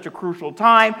during such a crucial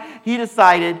time. He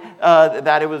decided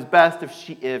that it was best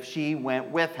if she went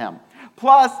with him.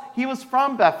 Plus, he was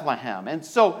from Bethlehem, and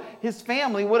so his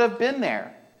family would have been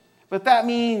there. But that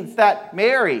means that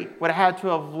Mary would have had to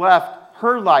have left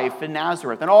her life in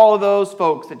Nazareth and all of those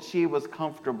folks that she was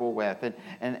comfortable with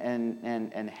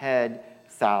and head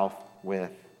south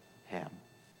with him.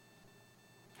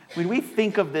 When we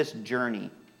think of this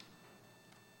journey,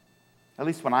 at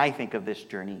least when I think of this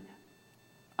journey,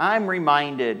 I'm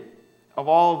reminded of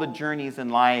all the journeys in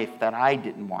life that I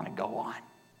didn't want to go on.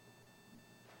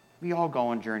 We all go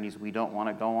on journeys we don't want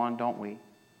to go on, don't we?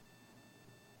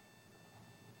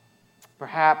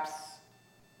 Perhaps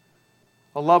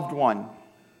a loved one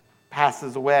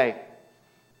passes away.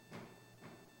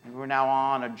 And we're now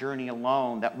on a journey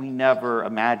alone that we never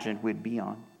imagined we'd be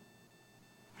on.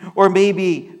 Or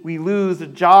maybe we lose a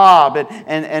job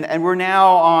and we're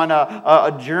now on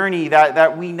a journey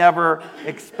that we never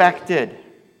expected.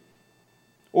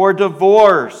 Or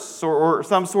divorce or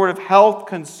some sort of health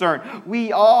concern.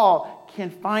 We all can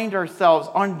find ourselves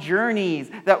on journeys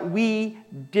that we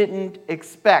didn't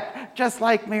expect, just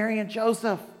like Mary and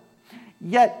Joseph.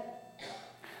 Yet,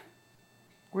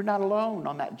 we're not alone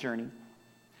on that journey.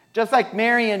 Just like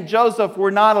Mary and Joseph were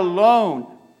not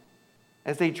alone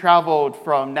as they traveled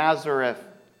from Nazareth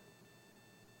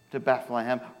to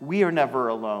Bethlehem. We are never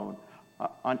alone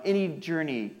on any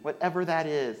journey, whatever that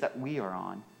is that we are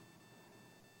on.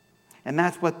 And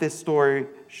that's what this story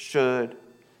should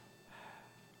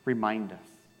remind us.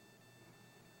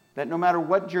 That no matter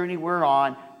what journey we're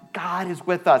on, God is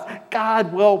with us.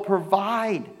 God will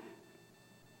provide.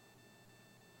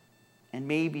 And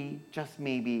maybe, just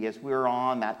maybe, as we're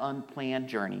on that unplanned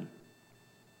journey,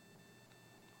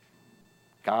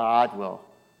 God will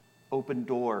open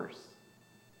doors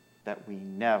that we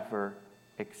never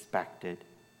expected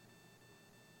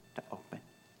to open.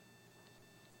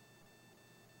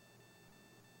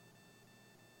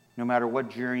 No matter what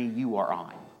journey you are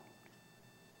on,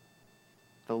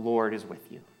 the Lord is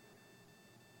with you.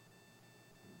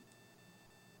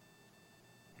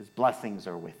 His blessings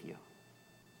are with you.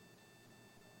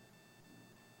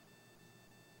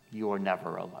 You are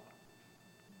never alone.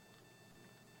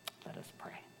 Let us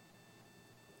pray.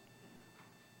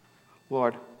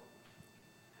 Lord,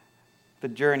 the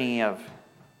journey of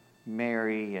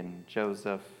Mary and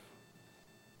Joseph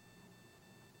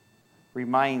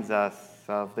reminds us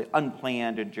of the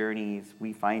unplanned journeys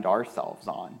we find ourselves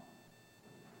on.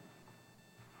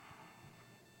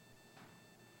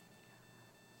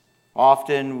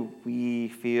 Often we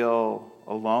feel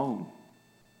alone,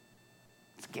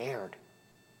 scared,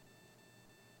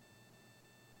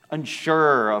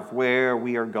 unsure of where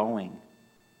we are going,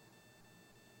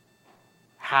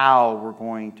 how we're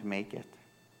going to make it.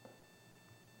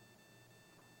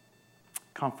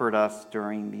 Comfort us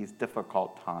during these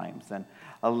difficult times and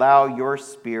allow your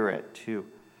Spirit to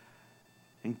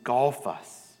engulf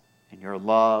us in your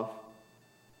love.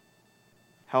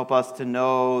 Help us to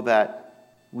know that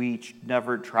we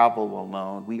never travel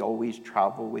alone. We always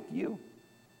travel with you.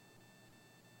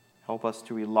 Help us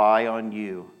to rely on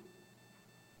you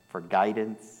for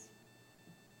guidance,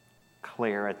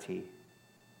 clarity,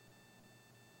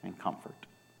 and comfort.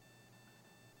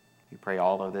 We pray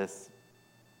all of this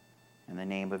in the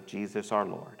name of Jesus our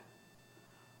Lord.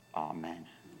 Amen.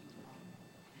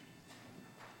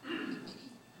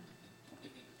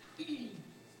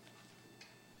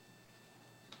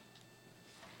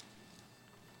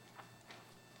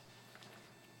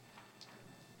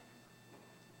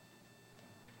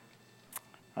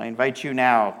 I invite you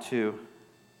now to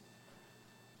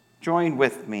Join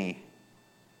with me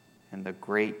in the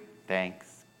great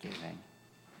thanksgiving.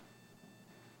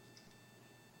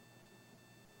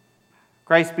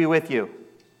 Christ be with you.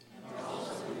 And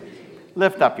also with you.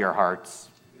 Lift up your hearts.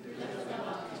 We lift them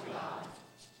up to God.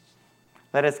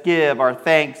 Let us give our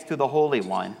thanks to the Holy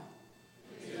One.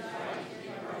 It is right to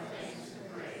give our thanks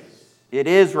and praise. It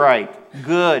is right,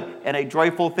 good, and a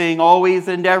joyful thing always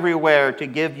and everywhere to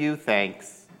give you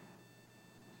thanks.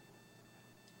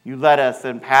 You led us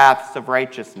in paths of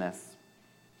righteousness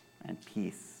and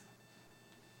peace.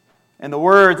 In the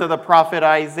words of the prophet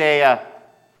Isaiah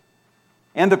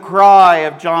and the cry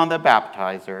of John the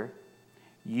Baptizer,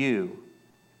 you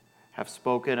have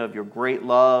spoken of your great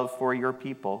love for your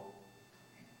people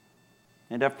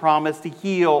and have promised to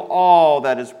heal all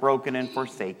that is broken and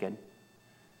forsaken,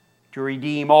 to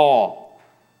redeem all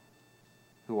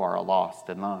who are lost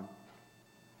and lone.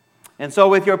 And so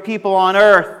with your people on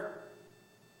earth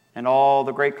and all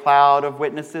the great cloud of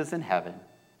witnesses in heaven,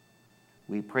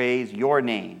 we praise your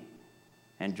name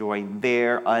and join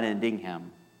their unending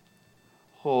hymn.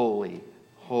 Holy,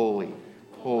 holy,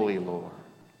 holy Lord,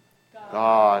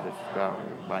 God of power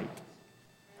and might.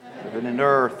 Heaven and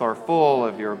earth are full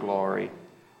of your glory.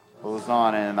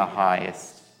 Hosanna in the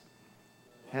highest.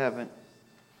 Heaven.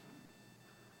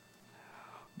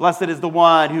 Blessed is the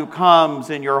one who comes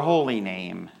in your holy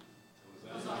name.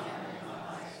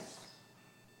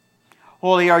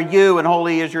 Holy are you, and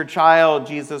holy is your child,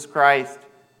 Jesus Christ,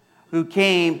 who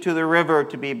came to the river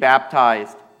to be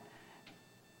baptized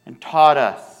and taught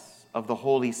us of the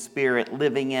Holy Spirit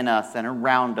living in us and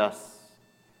around us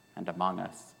and among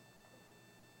us.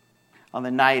 On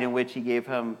the night in which he gave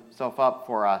himself up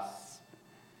for us,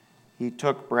 he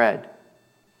took bread.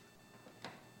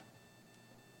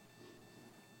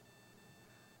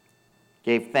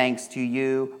 Gave thanks to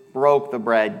you, broke the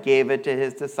bread, gave it to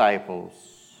his disciples,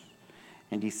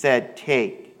 and he said,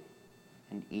 "Take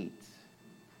and eat.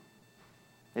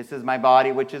 This is my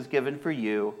body which is given for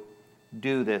you.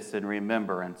 Do this in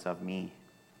remembrance of me."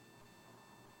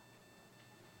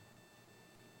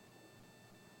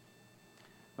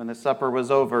 When the supper was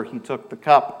over, he took the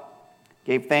cup,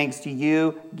 gave thanks to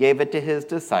you, gave it to his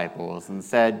disciples, and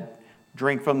said,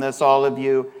 "Drink from this, all of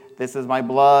you. This is my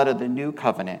blood of the new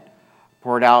covenant,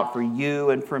 poured out for you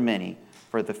and for many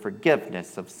for the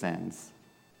forgiveness of sins.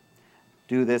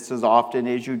 Do this as often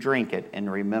as you drink it in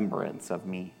remembrance of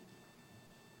me."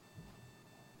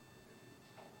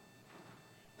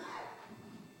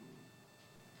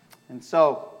 And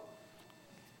so,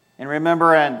 in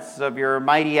remembrance of your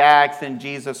mighty acts in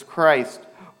Jesus Christ,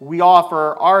 we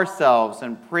offer ourselves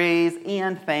in praise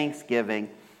and thanksgiving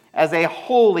as a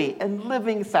holy and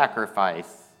living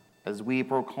sacrifice as we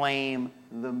proclaim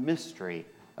the mystery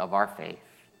of our faith.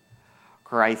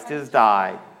 Christ has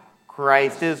died.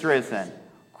 Christ is risen.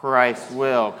 Christ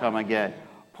will come again.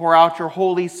 Pour out your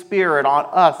Holy Spirit on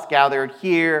us gathered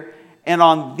here and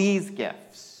on these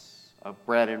gifts of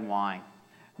bread and wine.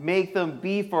 Make them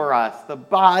be for us the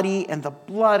body and the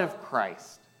blood of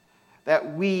Christ,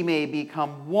 that we may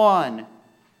become one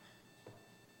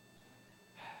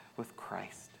with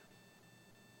Christ,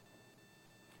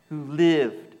 who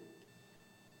lived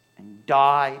and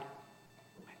died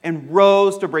and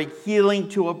rose to bring healing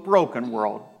to a broken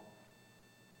world.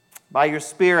 By your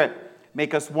Spirit,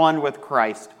 make us one with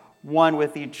Christ, one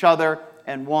with each other,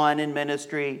 and one in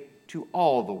ministry to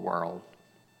all the world,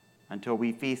 until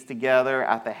we feast together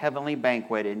at the heavenly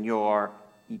banquet in your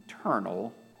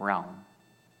eternal realm.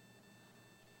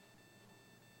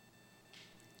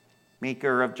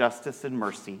 Maker of justice and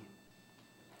mercy,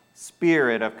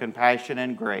 Spirit of compassion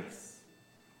and grace,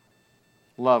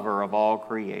 lover of all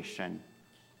creation,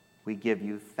 we give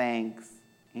you thanks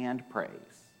and praise.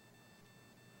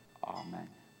 Amen.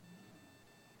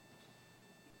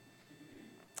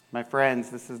 My friends,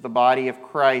 this is the body of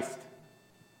Christ,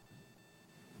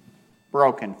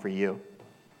 broken for you.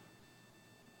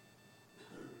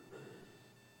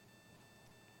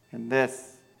 And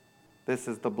this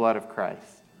is the blood of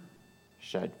Christ,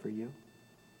 shed for you.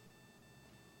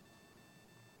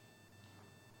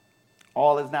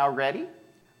 All is now ready.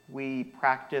 We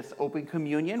practice open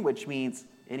communion, which means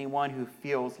anyone who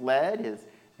feels led is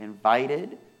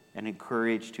invited and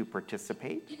encouraged to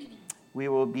participate. We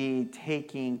will be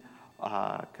taking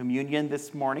communion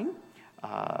this morning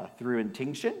through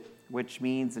intinction, which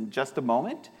means in just a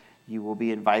moment you will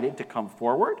be invited to come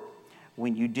forward.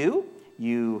 When you do,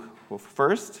 you will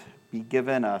first be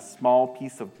given a small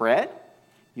piece of bread.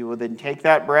 You will then take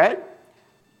that bread,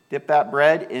 dip that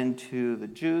bread into the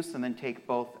juice, and then take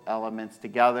both elements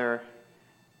together,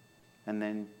 and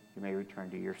then you may return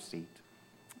to your seat.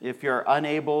 If you're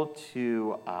unable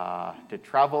to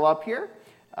travel up here,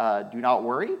 do not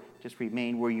worry. Just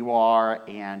remain where you are,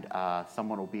 and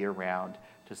someone will be around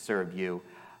to serve you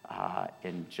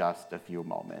in just a few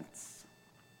moments.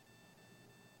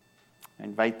 I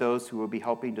invite those who will be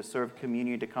helping to serve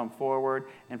communion to come forward,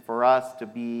 and for us to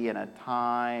be in a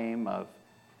time of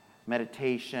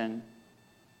meditation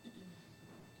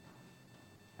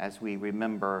as we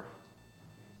remember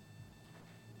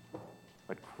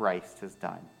what Christ has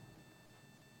done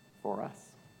for us.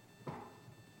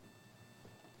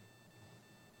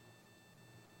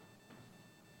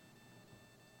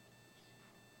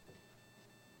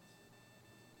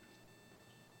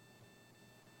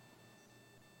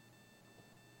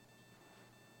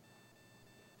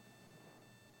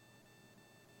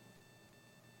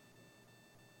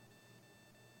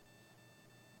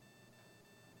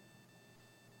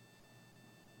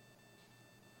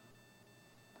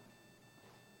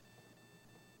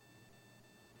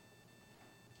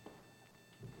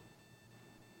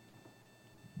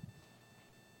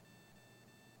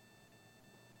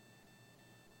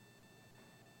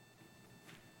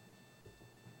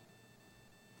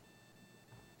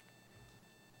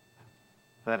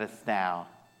 Let us now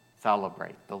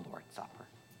celebrate the Lord's Supper.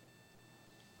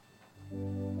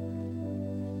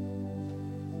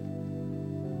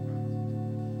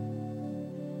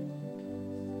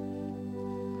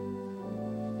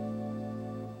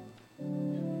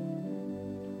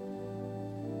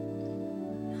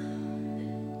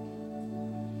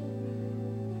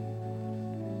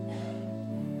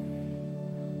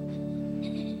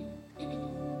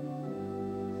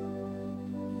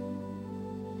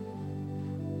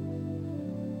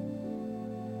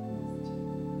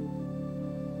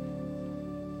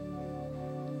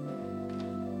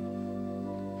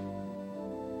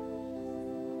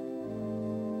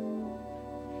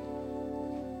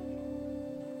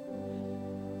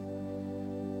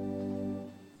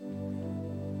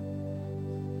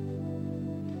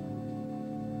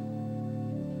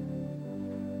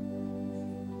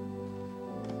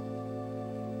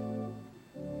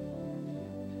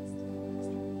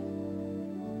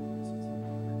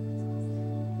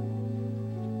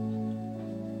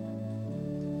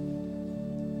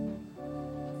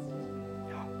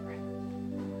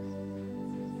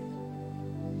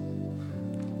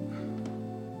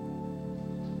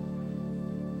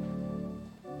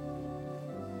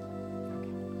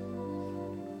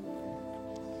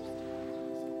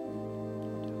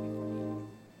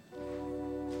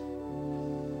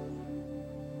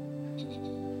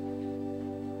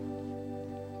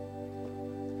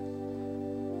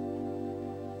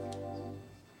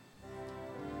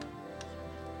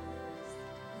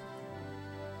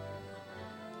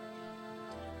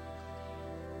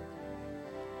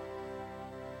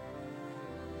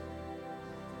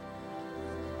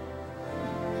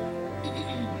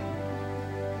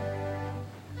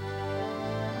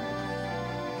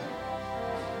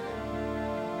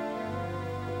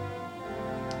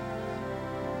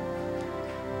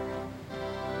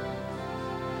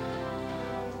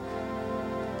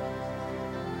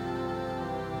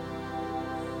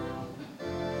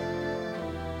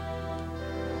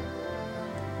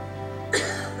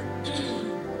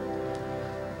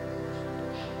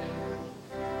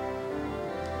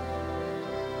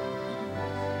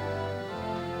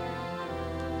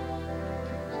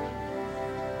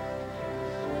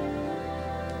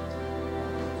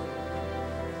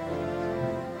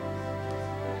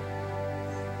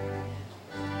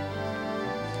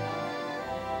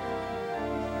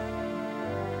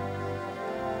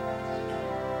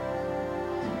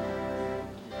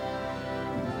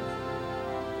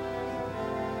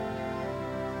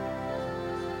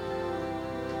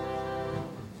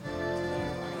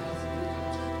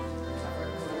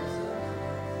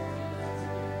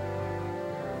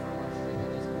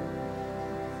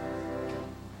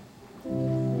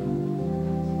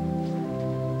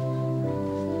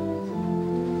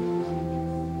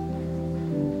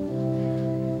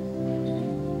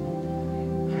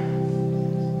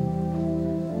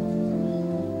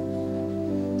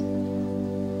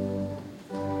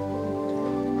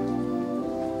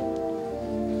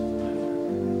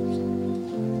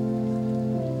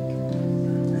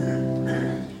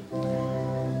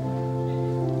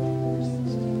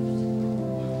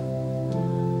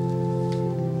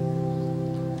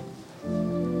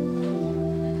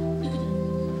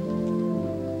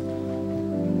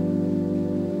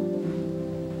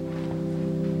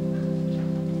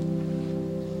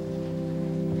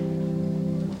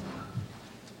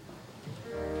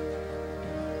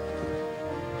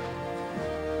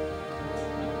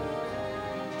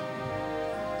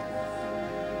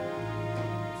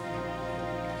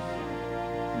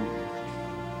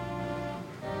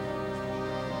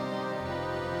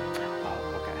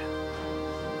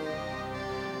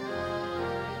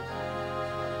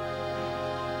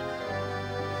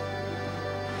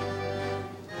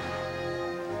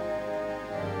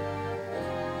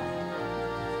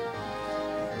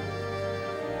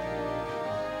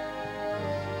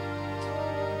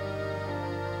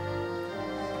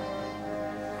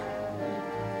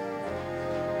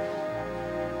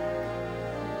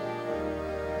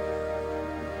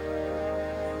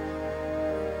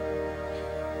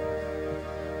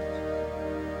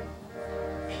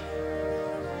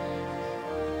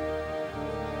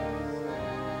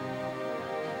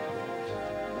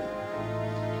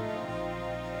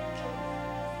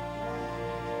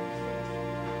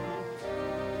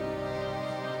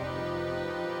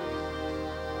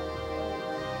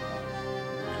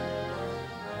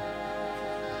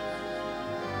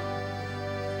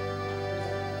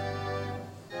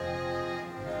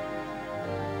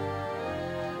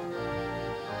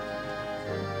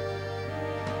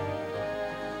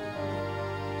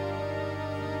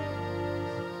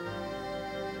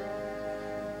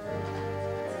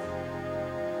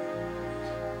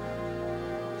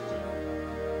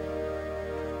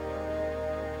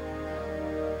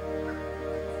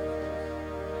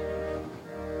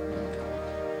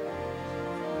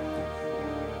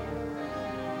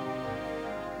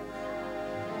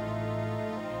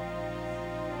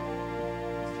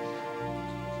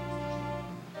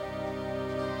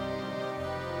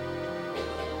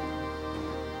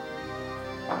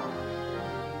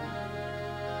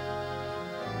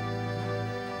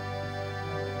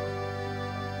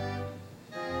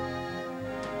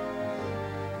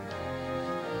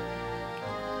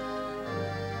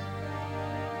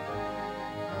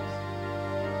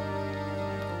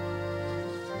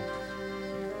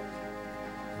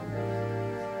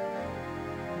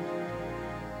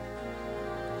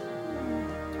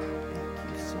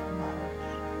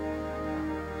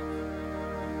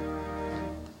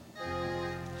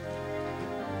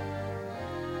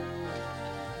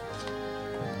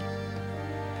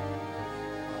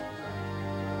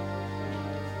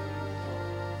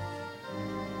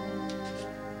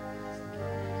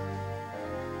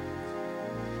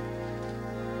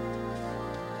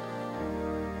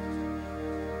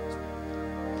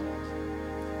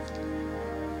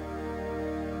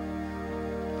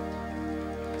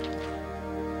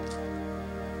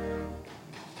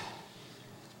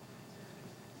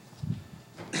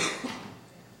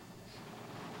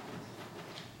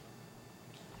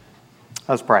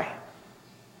 Let's pray.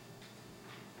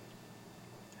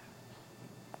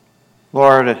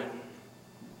 Lord,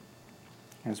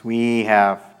 as we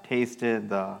have tasted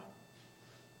the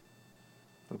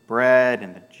bread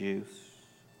and the juice,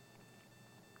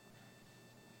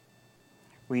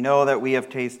 we know that we have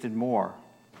tasted more.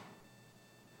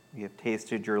 We have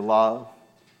tasted your love,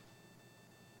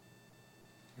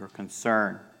 your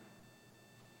concern,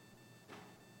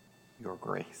 your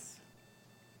grace.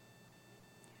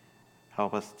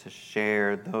 Help us to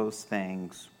share those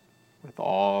things with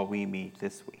all we meet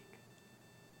this week.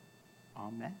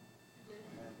 Amen.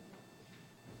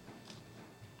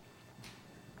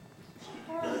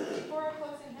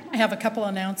 I have a couple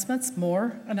announcements,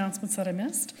 more announcements that I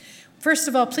missed. First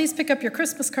of all, please pick up your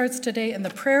Christmas cards today in the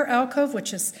prayer alcove,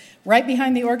 which is right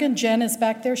behind the organ. Jen is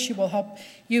back there. She will help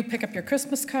you pick up your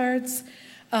Christmas cards.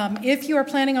 If you are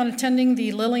planning on attending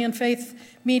the Lily and Faith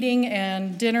meeting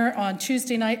and dinner on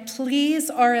Tuesday night, please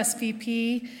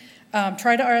RSVP.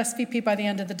 Try to RSVP by the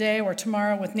end of the day or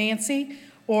tomorrow with Nancy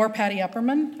or Patty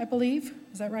Upperman, I believe.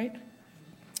 Is that right?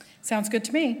 Sounds good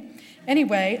to me.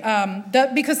 Anyway,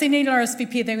 because they need an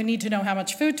RSVP, they need to know how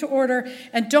much food to order.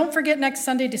 And don't forget next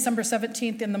Sunday, December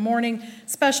 17th in the morning,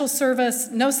 special service,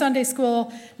 no Sunday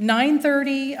school,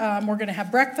 9:30. We're going to have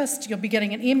breakfast. You'll be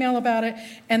getting an email about it.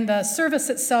 And the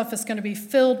service itself is going to be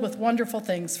filled with wonderful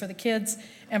things for the kids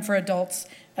and for adults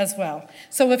as well.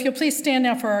 So if you'll please stand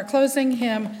now for our closing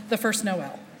hymn, the First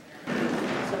Noel.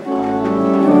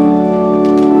 Worship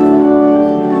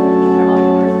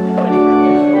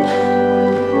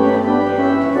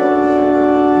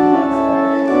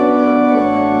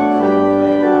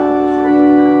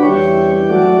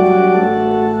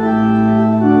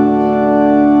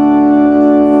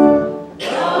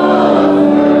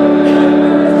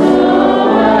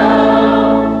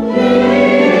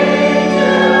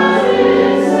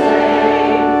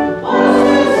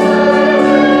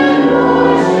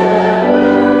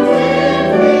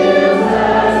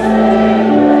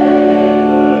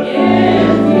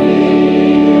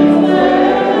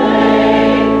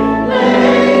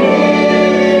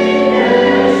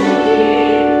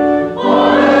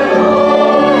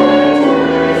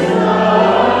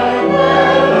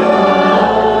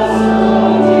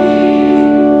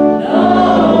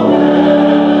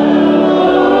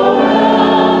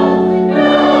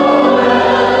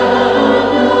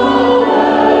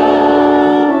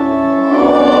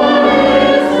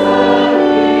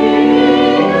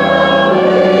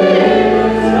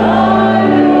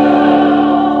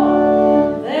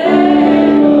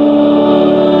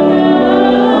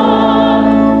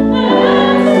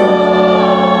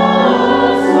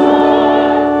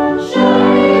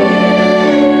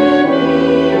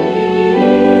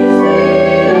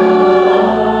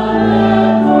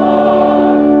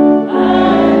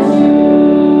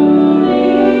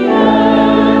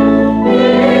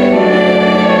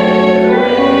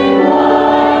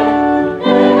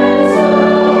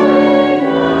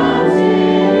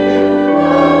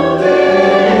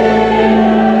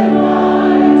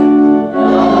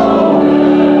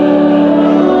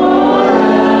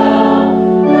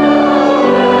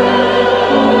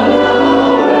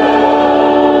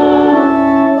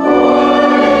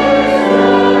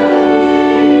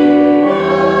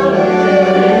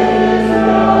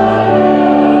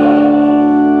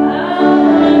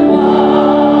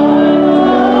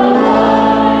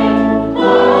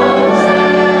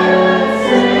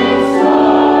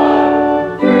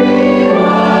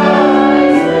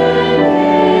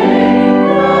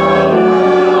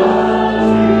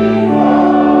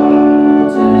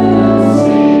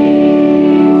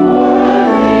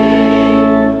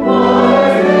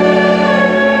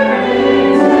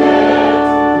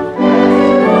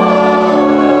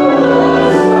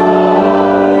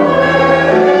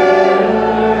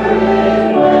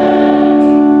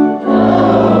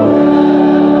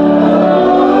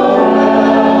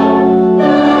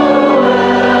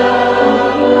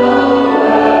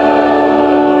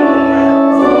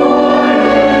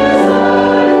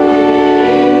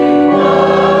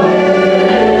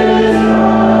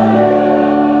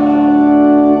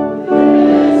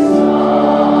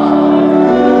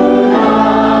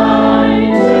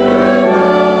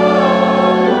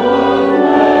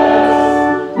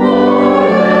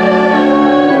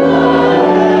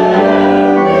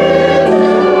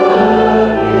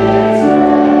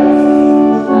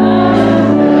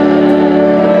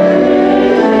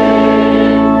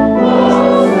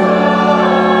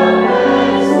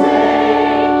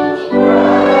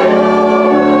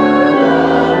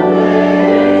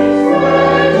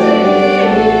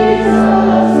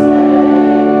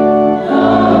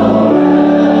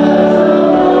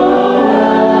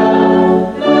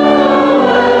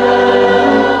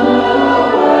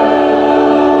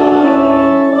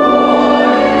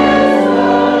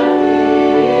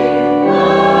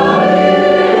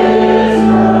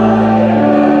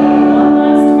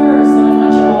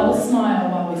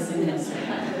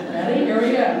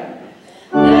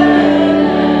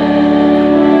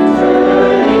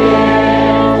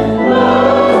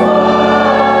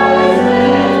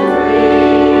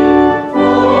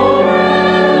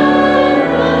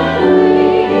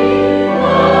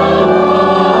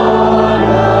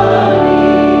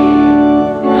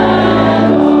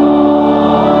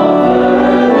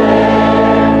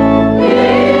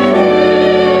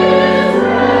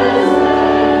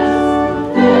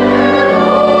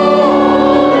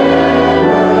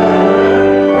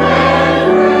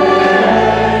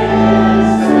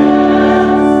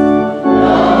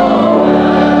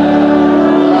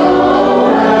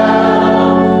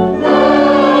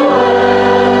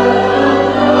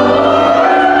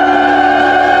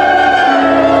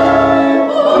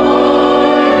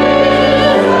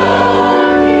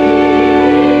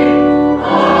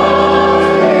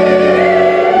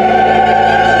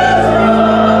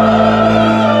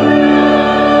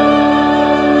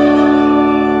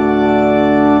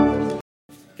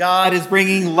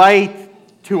bringing light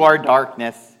to our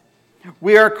darkness.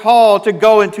 We are called to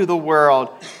go into the world,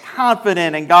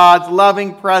 confident in God's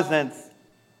loving presence,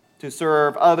 to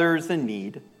serve others in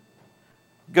need.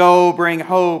 Go bring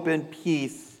hope and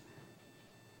peace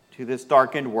to this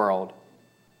darkened world.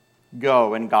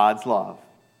 Go in God's love.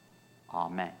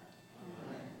 Amen.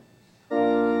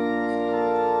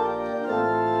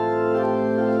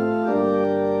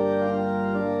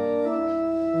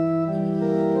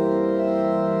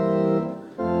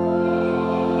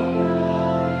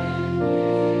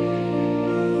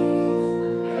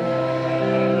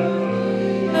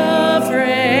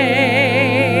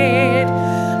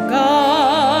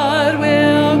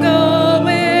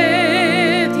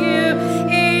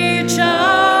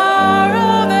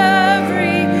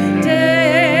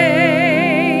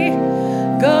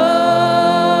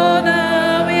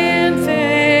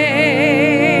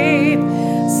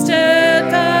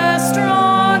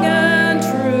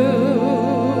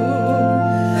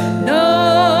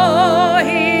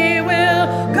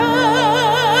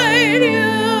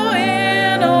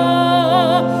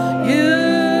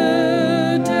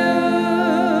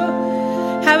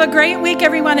 Have a great week,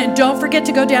 everyone, and don't forget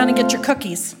to go down and get your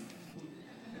cookies.